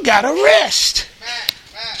 You got to rest.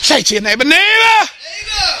 Say to your neighbor, neighbor,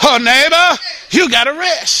 you got to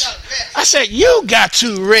rest. I said, you got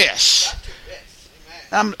to rest.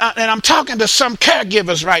 I'm talking to some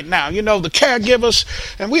caregivers right now. You know, the caregivers,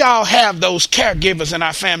 and we all have those caregivers in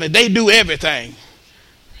our family. They do everything.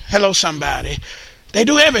 Hello, somebody. They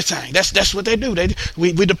do everything. That's what they do.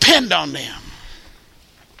 We depend on them.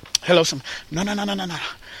 Hello, somebody. No.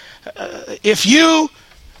 If you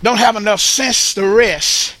don't have enough sense to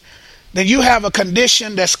rest, then you have a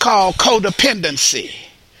condition that's called codependency.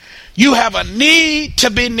 You have a need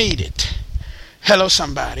to be needed. Hello,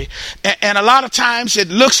 somebody. And a lot of times it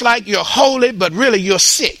looks like you're holy, but really you're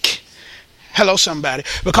sick. Hello, somebody.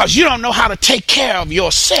 Because you don't know how to take care of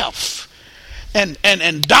yourself. And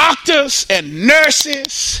doctors and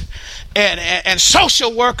nurses and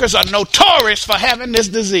social workers are notorious for having this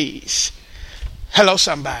disease. Hello,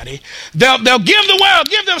 somebody. They'll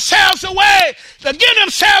give themselves away. They'll give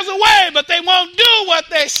themselves away, but they won't do what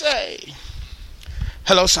they say.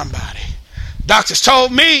 Hello, somebody. Doctors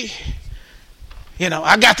told me,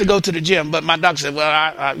 I got to go to the gym, but my doctor said, well,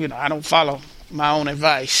 I don't follow my own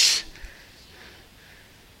advice.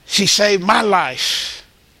 She saved my life.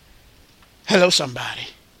 Hello, somebody.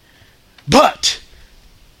 But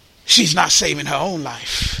she's not saving her own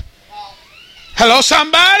life. Hello,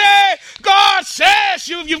 somebody. God says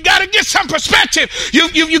you've got to get some perspective.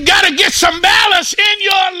 You got to get some balance in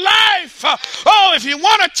your life. If you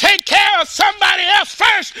want to take care of somebody else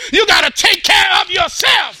first, you got to take care of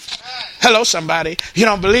yourself. Hello, somebody. You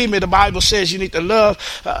don't believe me? The Bible says you need to love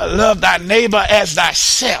thy neighbor as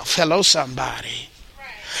thyself. Hello, somebody.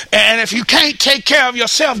 And if you can't take care of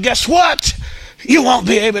yourself, guess what? You won't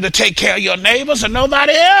be able to take care of your neighbors or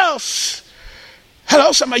nobody else.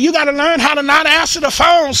 Hello, somebody. You got to learn how to not answer the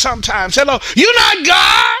phone sometimes. Hello. You're not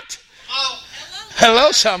God.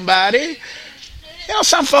 Hello, somebody.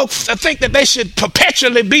 Some folks think that they should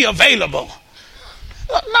perpetually be available.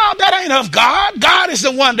 No, that ain't of God. God is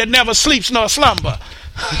the one that never sleeps nor slumber.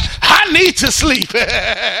 I need to sleep.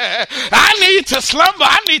 I need to slumber.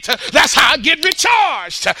 That's how I get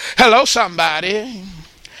recharged. Hello, somebody.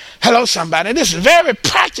 Hello, somebody. This is very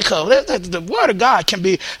practical. The Word of God can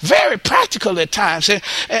be very practical at times.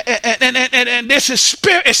 And this is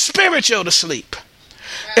spiritual to sleep.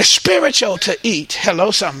 It's spiritual to eat.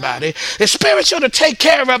 Hello, somebody. It's spiritual to take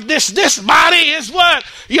care of this. This body is what?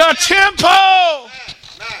 Your temple.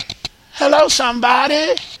 Hello,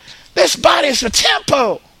 somebody. This body is a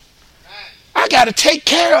temple. I got to take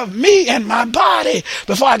care of me and my body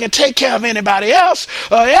before I can take care of anybody else,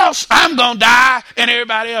 or else I'm going to die and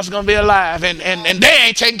everybody else is going to be alive, and they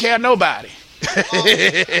ain't taking care of nobody.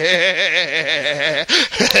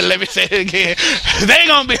 Let me say it again. They ain't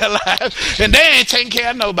going to be alive, and they ain't taking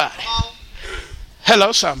care of nobody.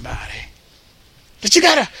 Hello, somebody. But you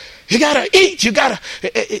gotta eat. You gotta,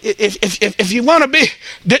 if you want to be,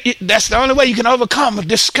 that's the only way you can overcome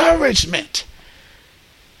discouragement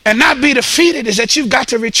and not be defeated, is that you've got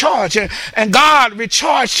to recharge. And God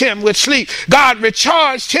recharged him with sleep. God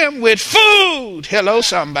recharged him with food. Hello,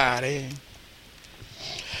 somebody.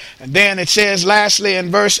 And then it says lastly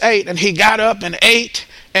in verse 8, and he got up and ate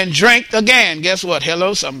and drank again. Guess what?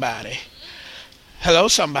 Hello, somebody. Hello,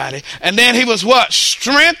 somebody. And then he was what?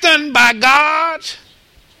 Strengthened by God.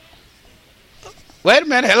 Wait a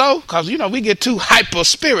minute. Hello? Because, we get too hyper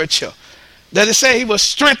spiritual. Does it say he was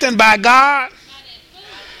strengthened by God?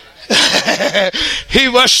 He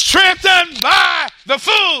was strengthened by the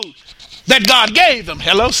food that God gave him.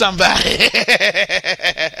 Hello, somebody.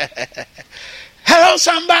 Hello,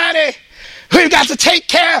 somebody. We've got to take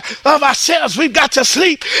care of ourselves. We've got to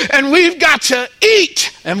sleep, and we've got to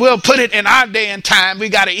eat. And we'll put it in our day and time. We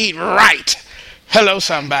got to eat right. Hello,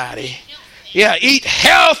 somebody. Yeah, eat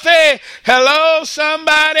healthy. Hello,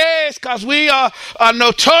 somebody. Because we are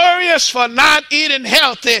notorious for not eating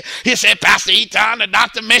healthy. He said, Pastor Eaton, the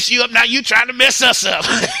doctor messed you up. Now you trying to mess us up.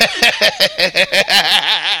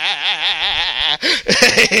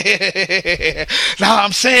 Now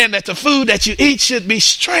I'm saying that the food that you eat should be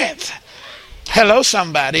strength. Hello,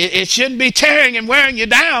 somebody. It shouldn't be tearing and wearing you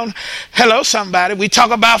down. Hello, somebody. We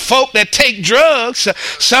talk about folk that take drugs.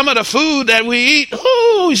 Some of the food that we eat,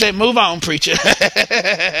 ooh, he said, move on, preacher.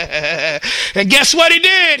 And guess what he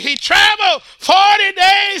did? He traveled 40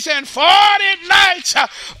 days and 40 nights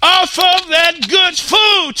off of that good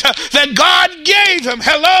food that God gave him.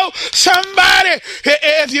 Hello, somebody.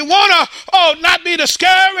 If you want to, not be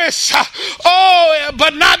discouraged,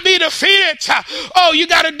 but not be defeated, you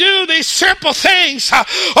got to do these simple things.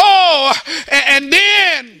 And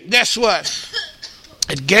then guess what?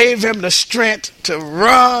 It gave him the strength to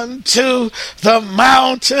run to the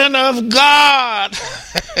mountain of God.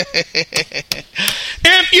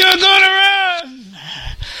 If you're going to run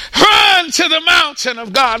to the mountain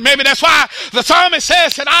of God. Maybe that's why the psalmist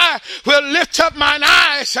says that I will lift up mine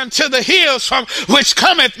eyes unto the hills from which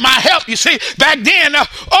cometh my help. You see, back then,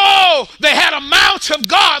 they had a mount of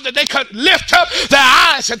God that they could lift up their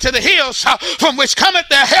eyes unto the hills from which cometh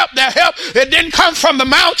their help. Their help, it didn't come from the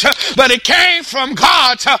mountain, but it came from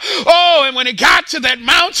God. And when it got to that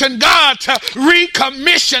mountain, God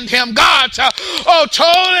recommissioned him. God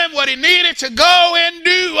told him what he needed to go and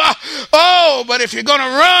do. But if you're going to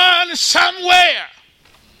run somewhere,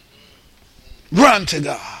 run to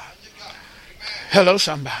God. Hello,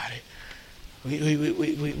 somebody.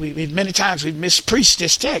 We many times we've mispreached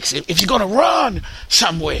this text. If you're going to run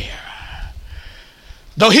somewhere,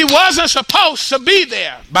 though he wasn't supposed to be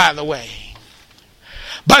there, by the way.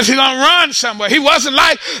 But if you're going to run somewhere, he wasn't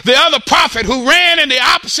like the other prophet who ran in the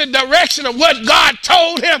opposite direction of what God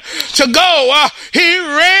told him to go. He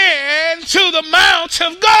ran to the mount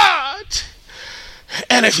of God.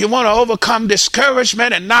 And if you want to overcome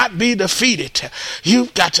discouragement and not be defeated,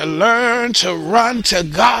 you've got to learn to run to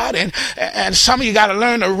God. And some of you got to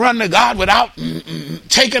learn to run to God without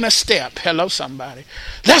taking a step. Hello, somebody.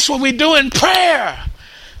 That's what we do in prayer.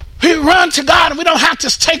 We run to God and we don't have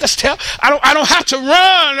to take a step. I don't have to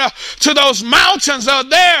run to those mountains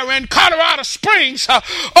there in Colorado Springs. Where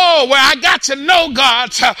I got to know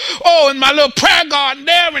God. In my little prayer garden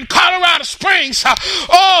there in Colorado Springs.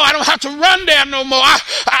 I don't have to run there no more.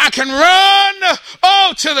 I can run,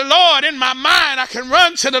 to the Lord in my mind. I can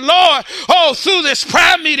run to the Lord. Through this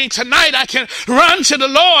prayer meeting tonight, I can run to the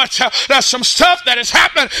Lord. There's some stuff that has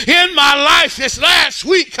happened in my life this last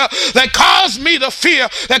week that caused me to fear,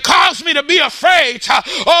 that caused me to be afraid, that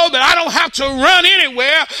I don't have to run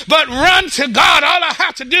anywhere but run to God. All I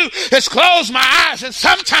have to do is close my eyes, and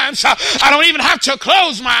sometimes I don't even have to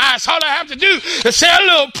close my eyes. All I have to do is say a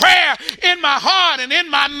little prayer in my heart and in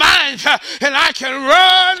my mind, and I can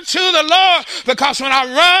run to the Lord, because when I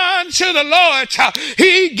run to the Lord,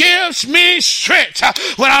 he gives me strength.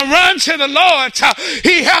 When I run to the Lord,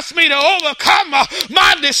 he helps me to overcome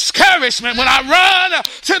my discouragement. When I run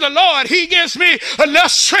to the Lord, he gives me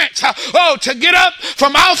enough strength to get up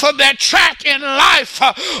from off of that track in life.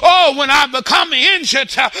 When I become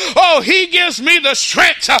injured, he gives me the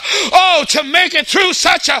strength to make it through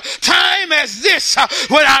such a time as this.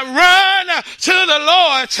 When I run to the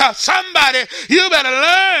Lord, somebody, you better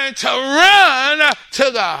learn to run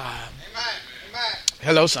to God. Amen.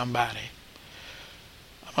 Hello, somebody.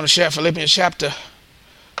 I'm going to share Philippians chapter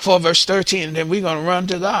 4 verse 13, and then we're going to run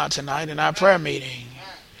to God tonight in our prayer meeting.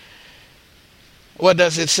 What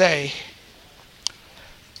does it say?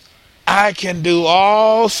 I can do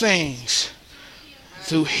all things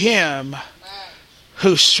through him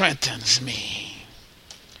who strengthens me.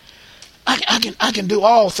 I can do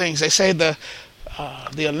all things. They say the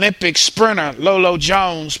Olympic sprinter Lolo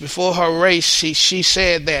Jones, before her race, she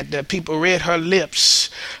said that the people read her lips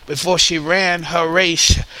before she ran her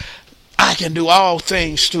race. I can do all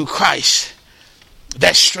things through Christ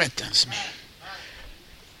that strengthens me.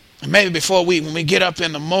 And maybe when we get up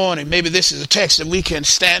in the morning, maybe this is a text that we can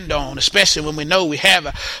stand on, especially when we know we have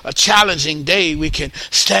a challenging day. We can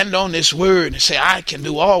stand on this word and say, I can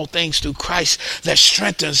do all things through Christ that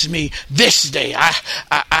strengthens me this day.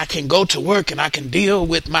 I can go to work and I can deal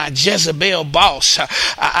with my Jezebel boss.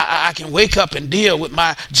 I can wake up and deal with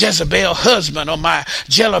my Jezebel husband or my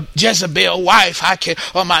Jezebel wife.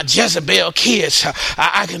 Or my Jezebel kids.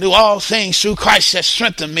 I can do all things through Christ that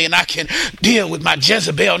strengthen me, and I can deal with my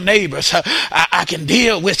Jezebel neighbors. I can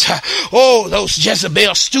deal with those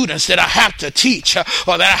Jezebel students that I have to teach or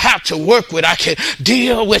that I have to work with. I can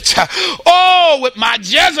deal with with my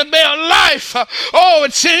Jezebel life.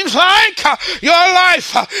 It seems like your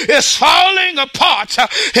life is falling apart.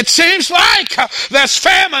 It seems like there's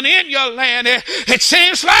famine in your land. It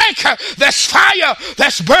seems like there's fire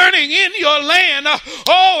that's burning in your land.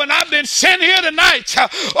 And I've been sent here tonight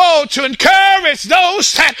to encourage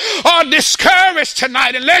those that are discouraged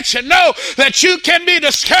tonight and let you know that you can be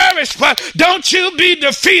discouraged, but don't you be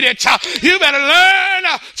defeated. You better learn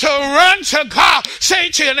to run to God. Say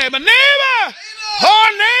to your neighbor, neighbor,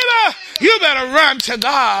 you better run to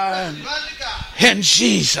God in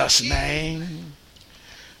Jesus' name.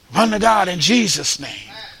 Run to God in Jesus' name.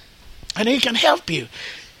 And he can help you.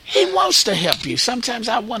 He wants to help you. Sometimes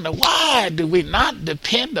I wonder, why do we not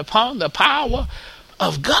depend upon the power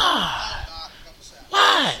of God?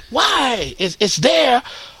 Why? It's there.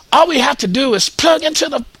 All we have to do is plug into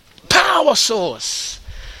the power source.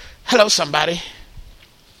 Hello, somebody.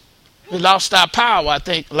 We lost our power, I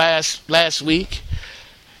think, last week.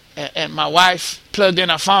 And my wife plugged in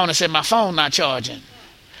her phone and said, my phone not charging.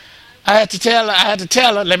 I had to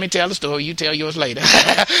tell her, let me tell the story, you tell yours later.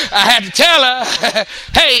 I had to tell her,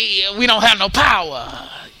 hey, we don't have no power.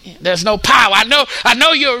 There's no power. I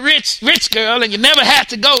know you're a rich girl and you never had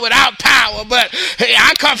to go without power, but hey,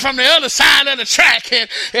 I come from the other side of the track,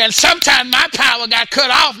 and sometimes my power got cut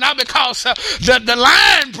off, not because the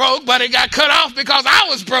line broke, but it got cut off because I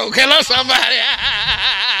was broke. Hello, somebody.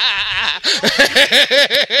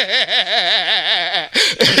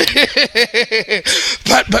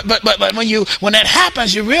 But when that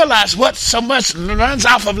happens, you realize what so much runs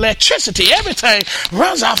off of electricity. Everything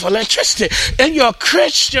runs off of electricity. In your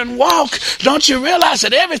Christian walk, don't you realize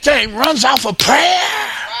that everything runs off of prayer?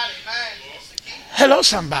 Hello,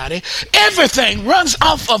 somebody. Everything runs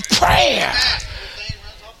off of prayer.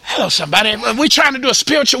 Hello, somebody. We're trying to do a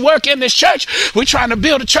spiritual work in this church. We're trying to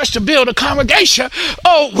build a church, to build a congregation.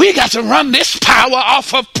 We got to run this power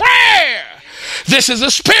off of prayer. This is a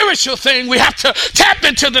spiritual thing. We have to tap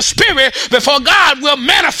into the spirit before God will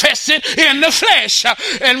manifest it in the flesh.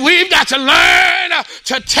 And we've got to learn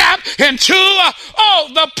to tap into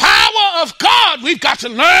the power of God. We've got to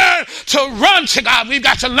learn to run to God. We've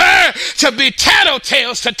got to learn to be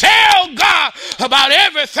tattletales, to tell God about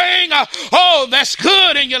everything that's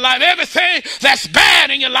good in your life, everything that's bad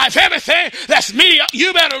in your life, everything that's mediocre.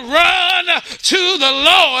 You better run to the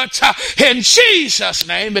Lord in Jesus'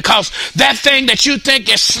 name, because that thing that you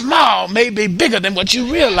think is small may be bigger than what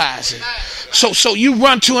you realize it. So you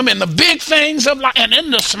run to him in the big things of life and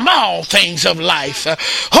in the small things of life.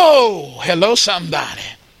 Hello, somebody.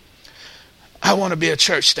 I want to be a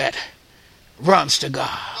church that runs to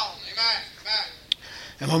God.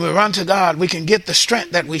 And when we run to God, we can get the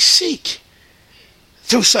strength that we seek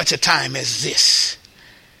through such a time as this.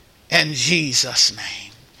 In Jesus'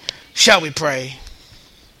 name. Shall we pray?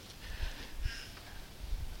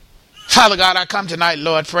 Father God, I come tonight,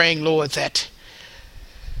 Lord, praying, Lord, that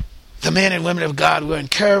the men and women of God were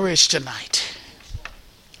encouraged tonight,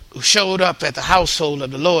 who showed up at the household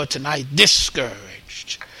of the Lord tonight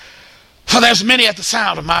discouraged. For there's many at the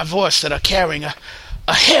sound of my voice that are carrying a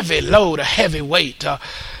heavy load, a heavy weight,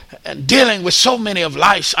 and dealing with so many of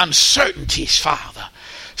life's uncertainties, Father.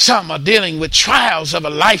 Some are dealing with trials of a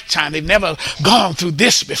lifetime. They've never gone through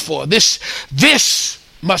this before. This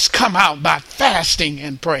must come out by fasting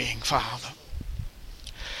and praying, Father.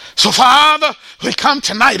 So, Father, we come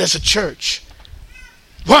tonight as a church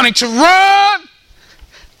wanting to run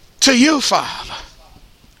to you, Father.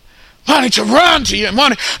 Wanting to run to you, and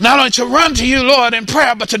wanting not only to run to you, Lord, in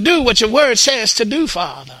prayer, but to do what your word says to do,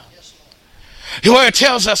 Father. Your word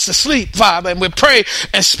tells us to sleep, Father, and we pray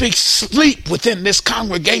and speak sleep within this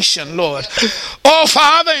congregation, Lord. Oh,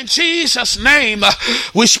 Father, in Jesus' name,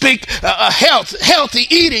 we speak healthy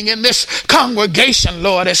eating in this congregation,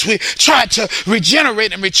 Lord, as we try to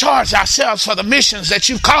regenerate and recharge ourselves for the missions that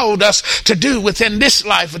you've called us to do within this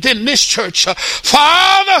life, within this church.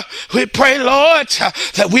 Father, we pray, Lord,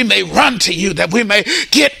 that we may run to you, that we may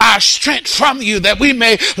get our strength from you, that we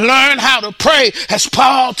may learn how to pray as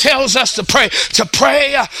Paul tells us to pray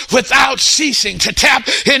without ceasing, to tap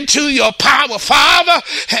into your power, Father.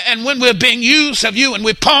 And when we're being used of you and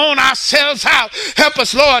we pawn ourselves out, help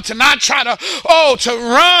us, Lord, to not try to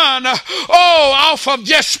run off of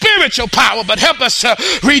just spiritual power, but help us to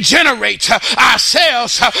regenerate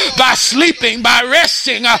ourselves by sleeping, by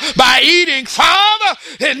resting, by eating, Father,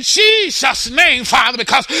 in Jesus' name, Father,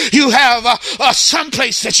 because you have some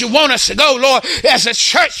place that you want us to go, Lord, as a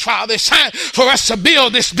church, Father. It's time for us to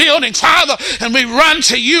build this building, Father, and we run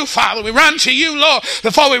to you, Father. We run to you, Lord,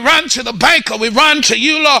 before we run to the banker. We run to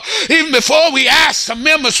you, Lord, even before we ask the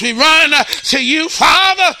members. We run to you,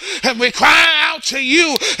 Father, and we cry out to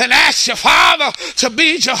you and ask you, Father, to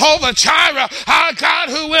be Jehovah Jireh, our God,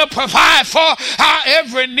 who will provide for our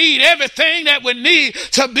every need, everything that we need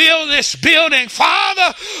to build this building,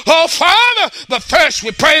 Father. Oh, Father, but first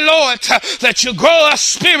we pray, Lord, that you grow us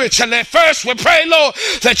spiritually. First we pray, Lord,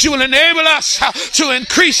 that you will enable us to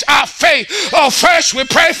increase our faith. Oh, first we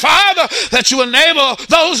pray, Father, that you enable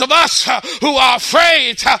those of us who are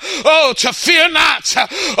afraid, to fear not.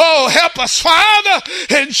 Help us, Father,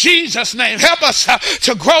 in Jesus' name. Help us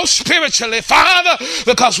to grow spiritually, Father,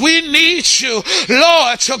 because we need you,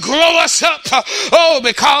 Lord, to grow us up.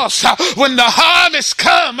 Because when the harvest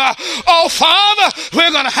come, Father,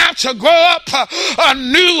 we're going to have to grow up a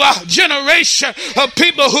new generation of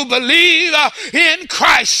people who believe in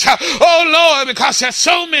Christ. Lord, because there's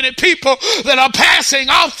so many people that are passing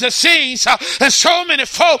off the scenes and so many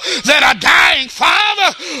folk that are dying,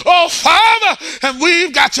 Father. Father, and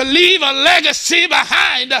we've got to leave a legacy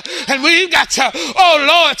behind, and we've got to,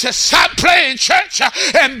 Lord, to stop playing church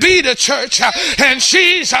and be the church in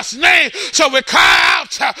Jesus' name. So we cry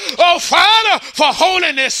out, Father, for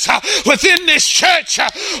holiness within this church.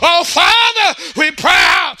 Father, we pray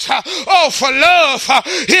out, for love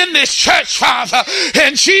in this church, Father,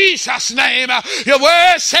 in Jesus' name. Your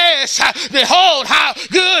word says, behold how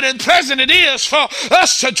good and pleasant it is for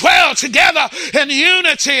us to dwell together in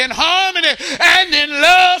unity and harmony and in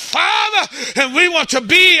love, Father. And we want to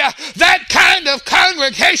be that kind of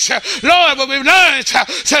congregation, Lord, where we've learned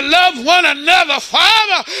to love one another,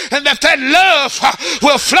 Father, and that love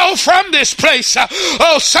will flow from this place.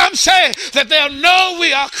 Some say that they'll know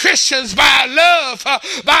we are Christians by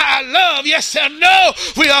our love. Yes, they'll know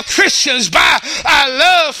we are Christians by our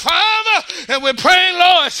love, Father. And we're praying,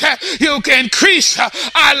 Lord, that you can increase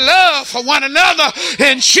our love for one another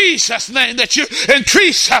in Jesus' name, that you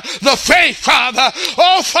increase the faith, Father.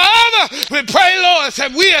 Father, we pray, Lord,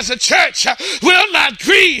 that we as a church will not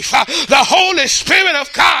grieve the Holy Spirit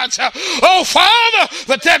of God. Father,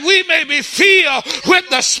 but that we may be filled with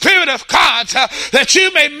the Spirit of God, that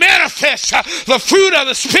you may manifest the fruit of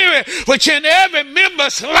the Spirit which in every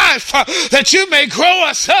member's life, that you may grow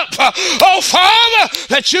us up. Father,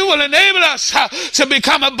 that you will enable us to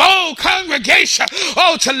become a bold congregation,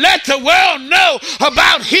 to let the world know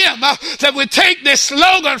about him, that we take this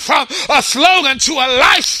slogan from a slogan to a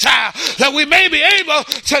lifestyle, that we may be able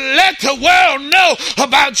to let the world know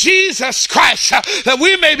about Jesus Christ, that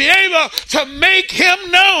we may be able to make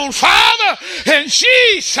him known, Father. In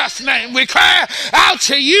Jesus' name we cry out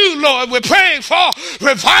to you, Lord. We're praying for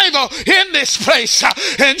revival in this place.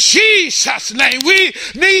 In Jesus' name we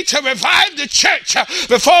need to revive the church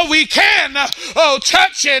before we can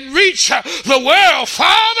touch and reach the world,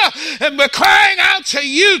 Father. And we're crying out to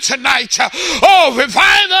you tonight.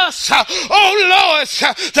 Revive us, Lord,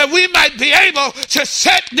 that we might be able to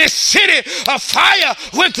set this city afire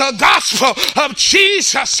with the gospel of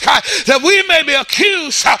Jesus Christ, that we may be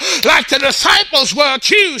accused like the disciples were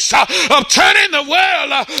accused of turning the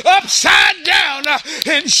world upside down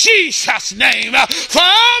in Jesus' name.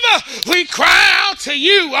 Father, we cry out to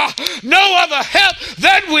you, no other help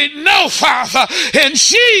that we know, Father, in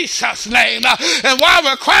Jesus' name. And while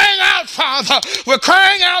we're crying out, Father, we're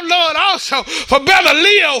crying out, Lord, also for Brother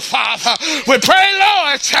Leo, Father. We pray,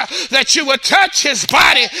 Lord, that you would touch his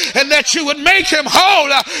body and that you would make him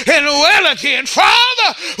whole and well again.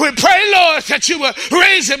 Father, we pray, Lord, that you would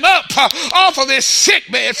raise him up off of his sick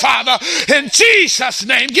bed, Father, in Jesus'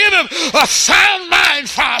 name. Give him a sound mind,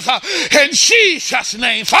 Father, in Jesus'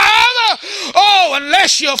 name. Father, oh,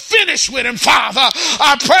 unless you're finished with him, Father,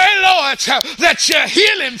 I pray, Lord, that you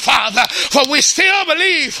heal him, Father, for we still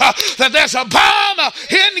believe that there's a balm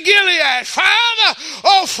in Gilead, Father.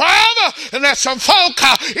 Oh, Father, and there's some folk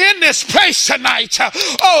in this place tonight,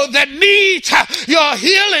 oh, that need your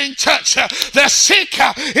healing touch. They're sick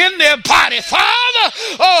in their body, Father.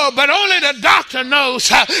 Oh, but only the doctor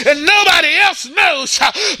knows, and nobody else knows.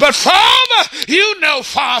 But Father, you know,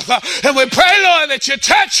 Father, and we pray, Lord, that you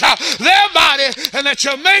touch their body and that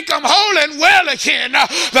you make them whole and well again,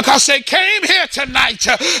 because they came here tonight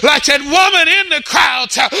like that woman in the crowd,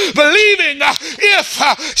 believing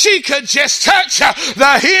if she could just touch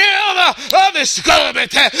the hem of his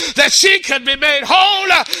garment, that she could be made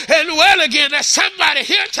whole and well again. That somebody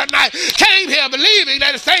here tonight came here believing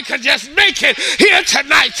that if they could just make it here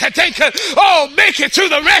tonight, that they could, oh, make it through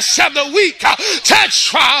the rest of the week. Touch,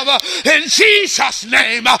 Father, in Jesus'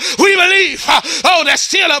 name. We believe, oh, there's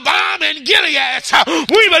still a balm in Gilead.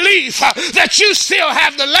 We believe that you still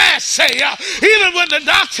have the last say. Even when the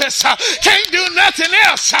doctors can't do nothing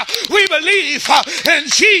else, we believe in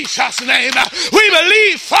Jesus' name. We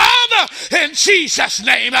believe, Father, in Jesus'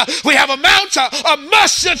 name. We have a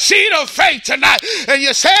mustard seed of faith tonight. And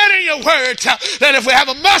you said in your word that if we have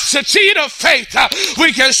a mustard seed of faith,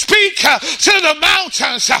 we can speak to the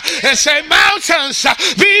mountains and say, mountains,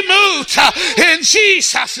 be moved in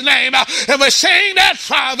Jesus' name. And we're saying that,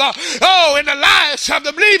 Father, oh, in the lives of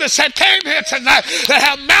the believers that came here tonight that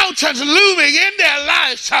have mountains looming in their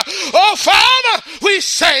lives. Oh, Father, we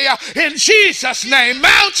say in Jesus' name,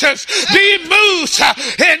 mountains be moved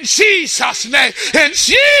in Jesus' name. In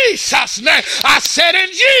Jesus' name. I said in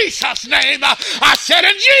Jesus' name. I said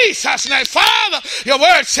in Jesus' name. Father, your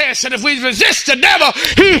word says that if we resist the devil,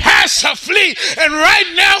 he has to flee. And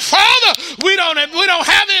right now, Father, we don't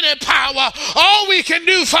have any power. All we can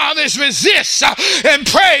do, Father, is resist and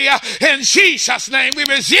pray in Jesus' name. We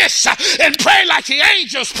resist and pray like the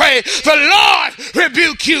angels pray. The Lord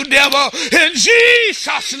rebuke you, devil, in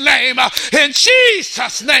Jesus' name. In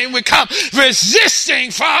Jesus' name we come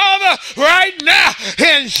resisting, Father, right now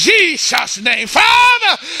in Jesus' name.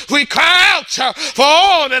 Father, we cry out for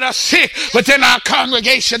all that are sick within our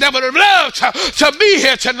congregation that would have loved to be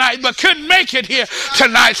here tonight but couldn't make it here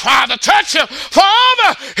tonight. Father, touch them,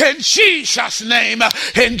 Father, in Jesus' name.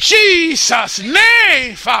 In Jesus'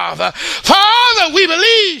 name, Father. Father, we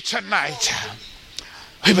believe tonight.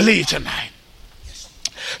 We believe tonight.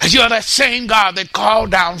 You're that same God that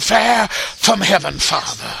called down fire from heaven,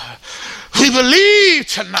 Father. We believe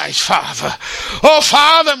tonight, Father. Oh,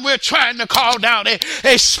 Father, we're trying to call down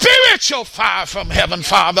a spiritual fire from heaven,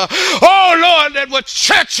 Father. Oh, Lord, that would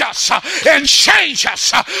touch us and change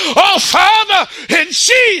us. Oh, Father, in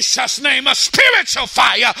Jesus' name, a spiritual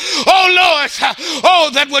fire. Oh, Lord, oh,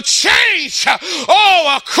 that would change,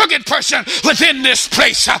 oh, a crooked person within this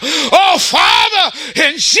place. Oh, Father,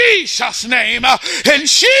 in Jesus' name,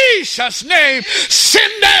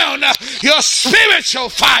 send down your spiritual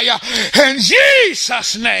fire. In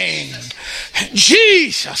Jesus' name. In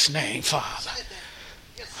Jesus' name, Father.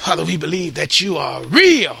 Father, we believe that you are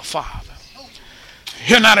real, Father.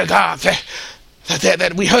 You're not a God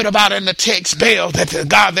that we heard about in the text, Baal, that the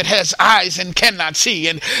God that has eyes and cannot see,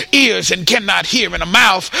 and ears and cannot hear, and a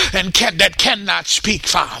mouth and that cannot speak,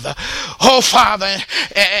 Father. Oh, Father,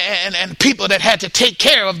 and people that had to take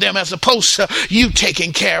care of them as opposed to you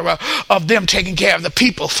taking care of them, taking care of the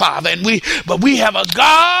people, Father. But we have a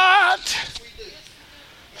God,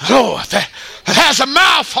 Lord, that has a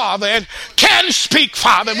mouth, Father, and can speak,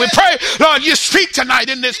 Father. And we pray, Lord, you speak tonight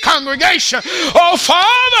in this congregation. Oh,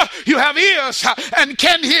 Father, you have ears and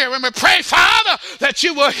can hear. And we pray, Father, that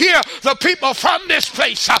you will hear the people from this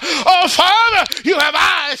place. Oh, Father, you have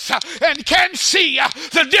eyes and can see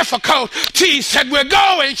the difficulties that we're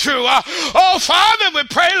going through. Oh, Father, we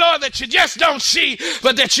pray, Lord, that you just don't see,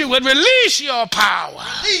 but that you would release your power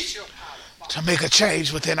to make a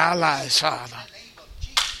change within our lives, Father.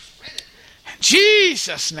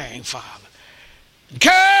 Jesus' name, Father.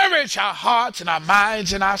 Encourage our hearts and our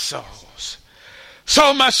minds and our souls.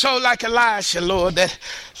 So much so, like Elisha, Lord,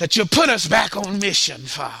 that you put us back on mission,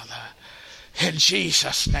 Father, in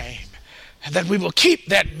Jesus' name. And that we will keep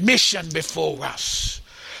that mission before us.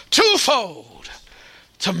 Twofold,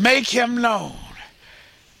 to make him known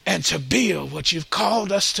and to build what you've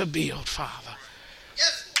called us to build, Father.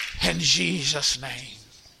 In Jesus' name.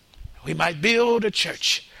 We might build a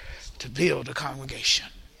church to build a congregation.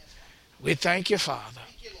 We thank you, Father,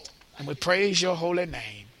 and we praise your holy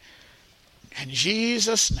name. In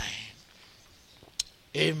Jesus' name,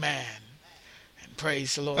 amen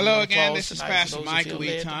Praise the Lord. Hello again, this is Pastor Michael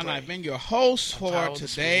Wheaton. I've been your host for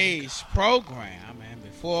today's program. And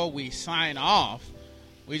before we sign off,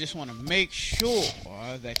 we just want to make sure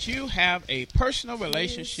that you have a personal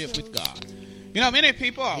relationship with God. You know, many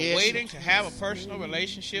people are waiting to have a personal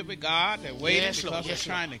relationship with God. They're waiting because they're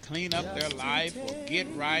trying to clean up their life or get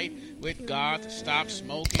right with God, to stop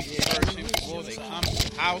smoking, cursing before they come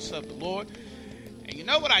to the house of the Lord. And you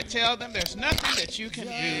know what I tell them? There's nothing that you can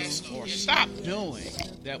do or stop doing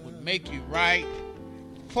that would make you right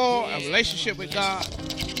for a relationship with God.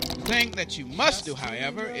 The thing that you must do,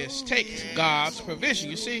 however, is take God's provision.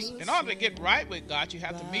 You see, in order to get right with God, you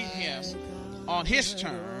have to meet Him on His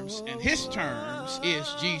terms, and His terms is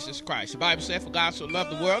Jesus Christ. The Bible said, "For God so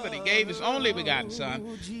loved the world that He gave His only begotten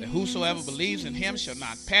Son, that whosoever believes in Him shall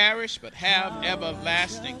not perish, but have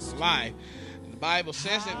everlasting life." And the Bible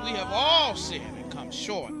says that we have all sinned and come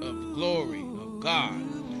short of the glory of God.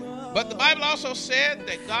 But the Bible also said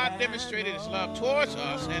that God demonstrated His love towards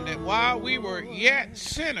us, and that while we were yet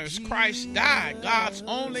sinners, Christ died. God's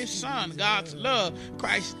only Son, God's love,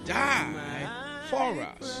 Christ died for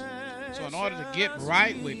us. So in order to get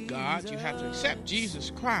right with God, you have to accept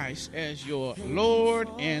Jesus Christ as your Lord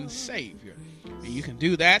and Savior. And you can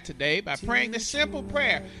do that today by praying this simple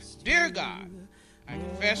prayer. Dear God, I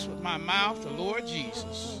confess with my mouth the Lord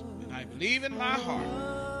Jesus, and I believe in my heart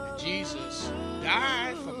that Jesus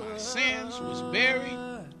died for my sins, was buried,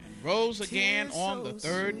 and rose again on the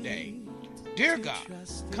third day. Dear God,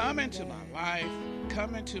 come into my life,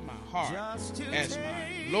 come into my heart as my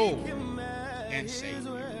Lord and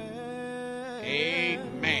Savior.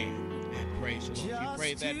 Amen. And praise the Lord. If you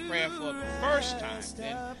prayed that prayer for the first time,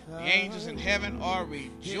 then the angels in heaven are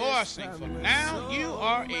rejoicing, for now you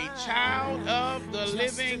are a child of the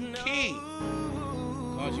living King.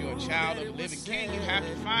 Because you're a child of the living King, you have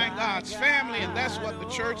to find God's family, and that's what the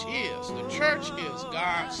church is. The church is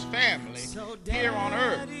God's family here on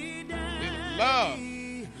earth. We would love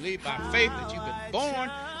to believe by faith that you've been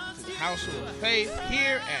born into the household of faith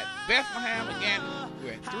here at Bethlehem. Again,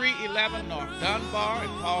 we're at 311 North Dunbar in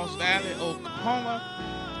Pauls Valley, Oklahoma,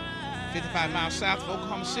 55 miles south of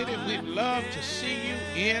Oklahoma City. We'd love to see you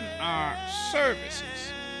in our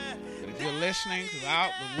services. But if you're listening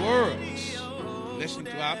throughout the world, listening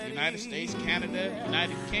throughout the United States, Canada,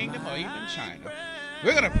 United Kingdom, or even China,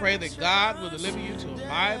 we're going to pray that God will deliver you to a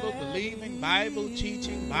Bible-believing,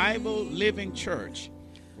 Bible-teaching, Bible-living church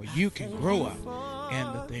where you can grow up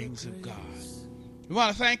in the things of God. We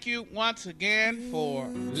want to thank you once again for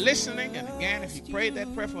listening. And again, if you prayed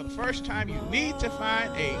that prayer for the first time, you need to find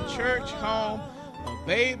a church home. A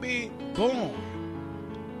baby born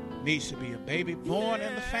needs to be a baby born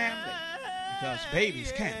in the family, because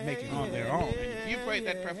babies can't make it on their own. And if you prayed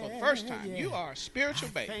that prayer for the first time, you are a spiritual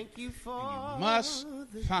baby, and you must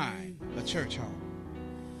find a church home.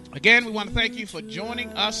 Again, we want to thank you for joining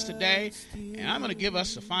us today, and I'm going to give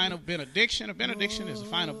us a final benediction. A benediction is a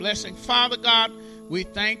final blessing. Father God, we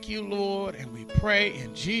thank you, Lord, and we pray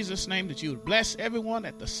in Jesus' name that you would bless everyone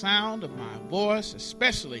at the sound of my voice,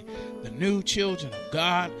 especially the new children of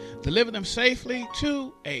God. Deliver them safely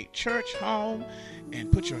to a church home,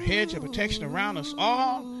 and put your hedge of protection around us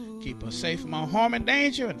all. Keep us safe from all harm and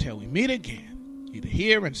danger until we meet again, either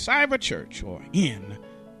here in Cyber Church or in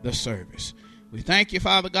the service. We thank you,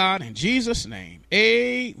 Father God, in Jesus' name.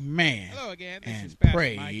 Amen. Hello again. This is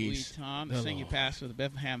Pastor Mike Wheaton, the senior pastor of the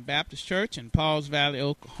Bethlehem Baptist Church in Pauls Valley,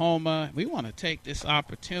 Oklahoma. We want to take this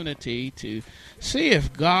opportunity to see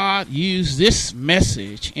if God used this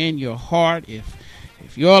message in your heart, if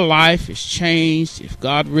your life is changed, if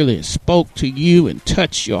God really spoke to you and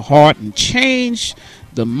touched your heart and changed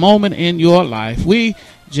the moment in your life. We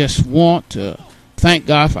just want to thank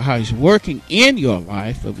God for how He's working in your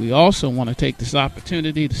life, but we also want to take this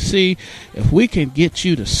opportunity to see if we can get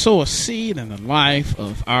you to sow a seed in the life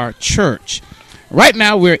of our church. Right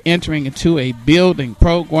now we're entering into a building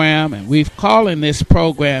program, and we've calling this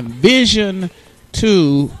program Vision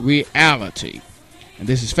to Reality. And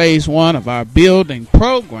this is phase one of our building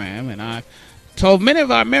program, and I've told many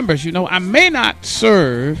of our members, you know, I may not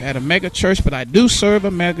serve at a mega church, but I do serve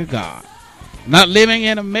a mega God. I'm not living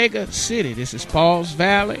in a mega city. This is Pauls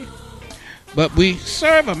Valley. But we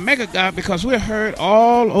serve a mega God because we're heard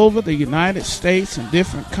all over the United States and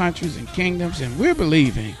different countries and kingdoms, and we're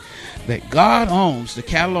believing that God owns the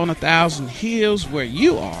cattle on 1,000 hills where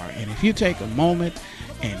you are. And if you take a moment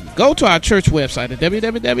and go to our church website at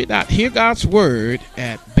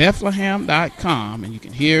www.heargodsword@bethlehem.com, and you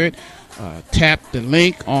can hear it. Tap the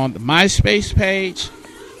link on the MySpace page,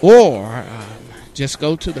 or just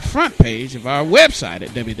go to the front page of our website at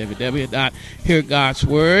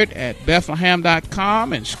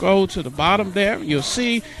www.heargodsword@bethlehem.com and scroll to the bottom there. You'll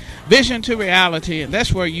see Vision to Reality, and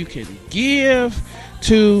that's where you can give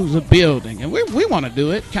to the building. And we want to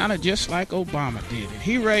do it kind of just like Obama did it.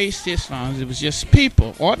 He raised his funds. It was just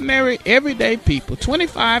people, ordinary, everyday people,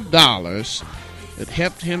 $25 that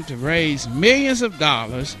helped him to raise millions of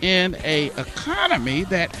dollars in a economy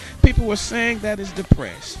that people were saying that is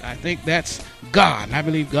depressed. I think that's God, and I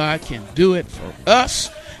believe God can do it for us,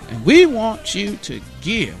 and we want you to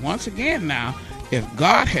give. Once again now, if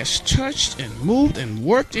God has touched and moved and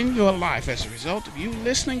worked in your life as a result of you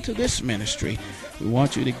listening to this ministry, we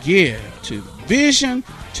want you to give to Vision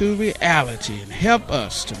to Reality and help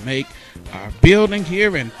us to make our building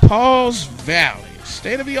here in Paul's Valley,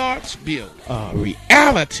 state-of-the-art build, a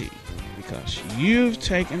reality, because you've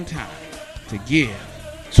taken time to give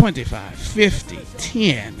 25, 50,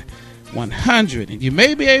 10, 100, and you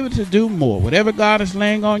may be able to do more. Whatever God is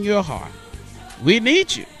laying on your heart, we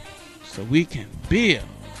need you so we can build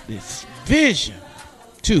this vision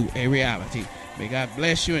to a reality. May God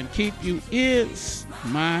bless you and keep you is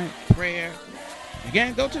my prayer.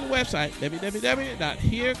 Again, go to the website,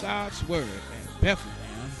 www.heargodsword@bethlehem.com.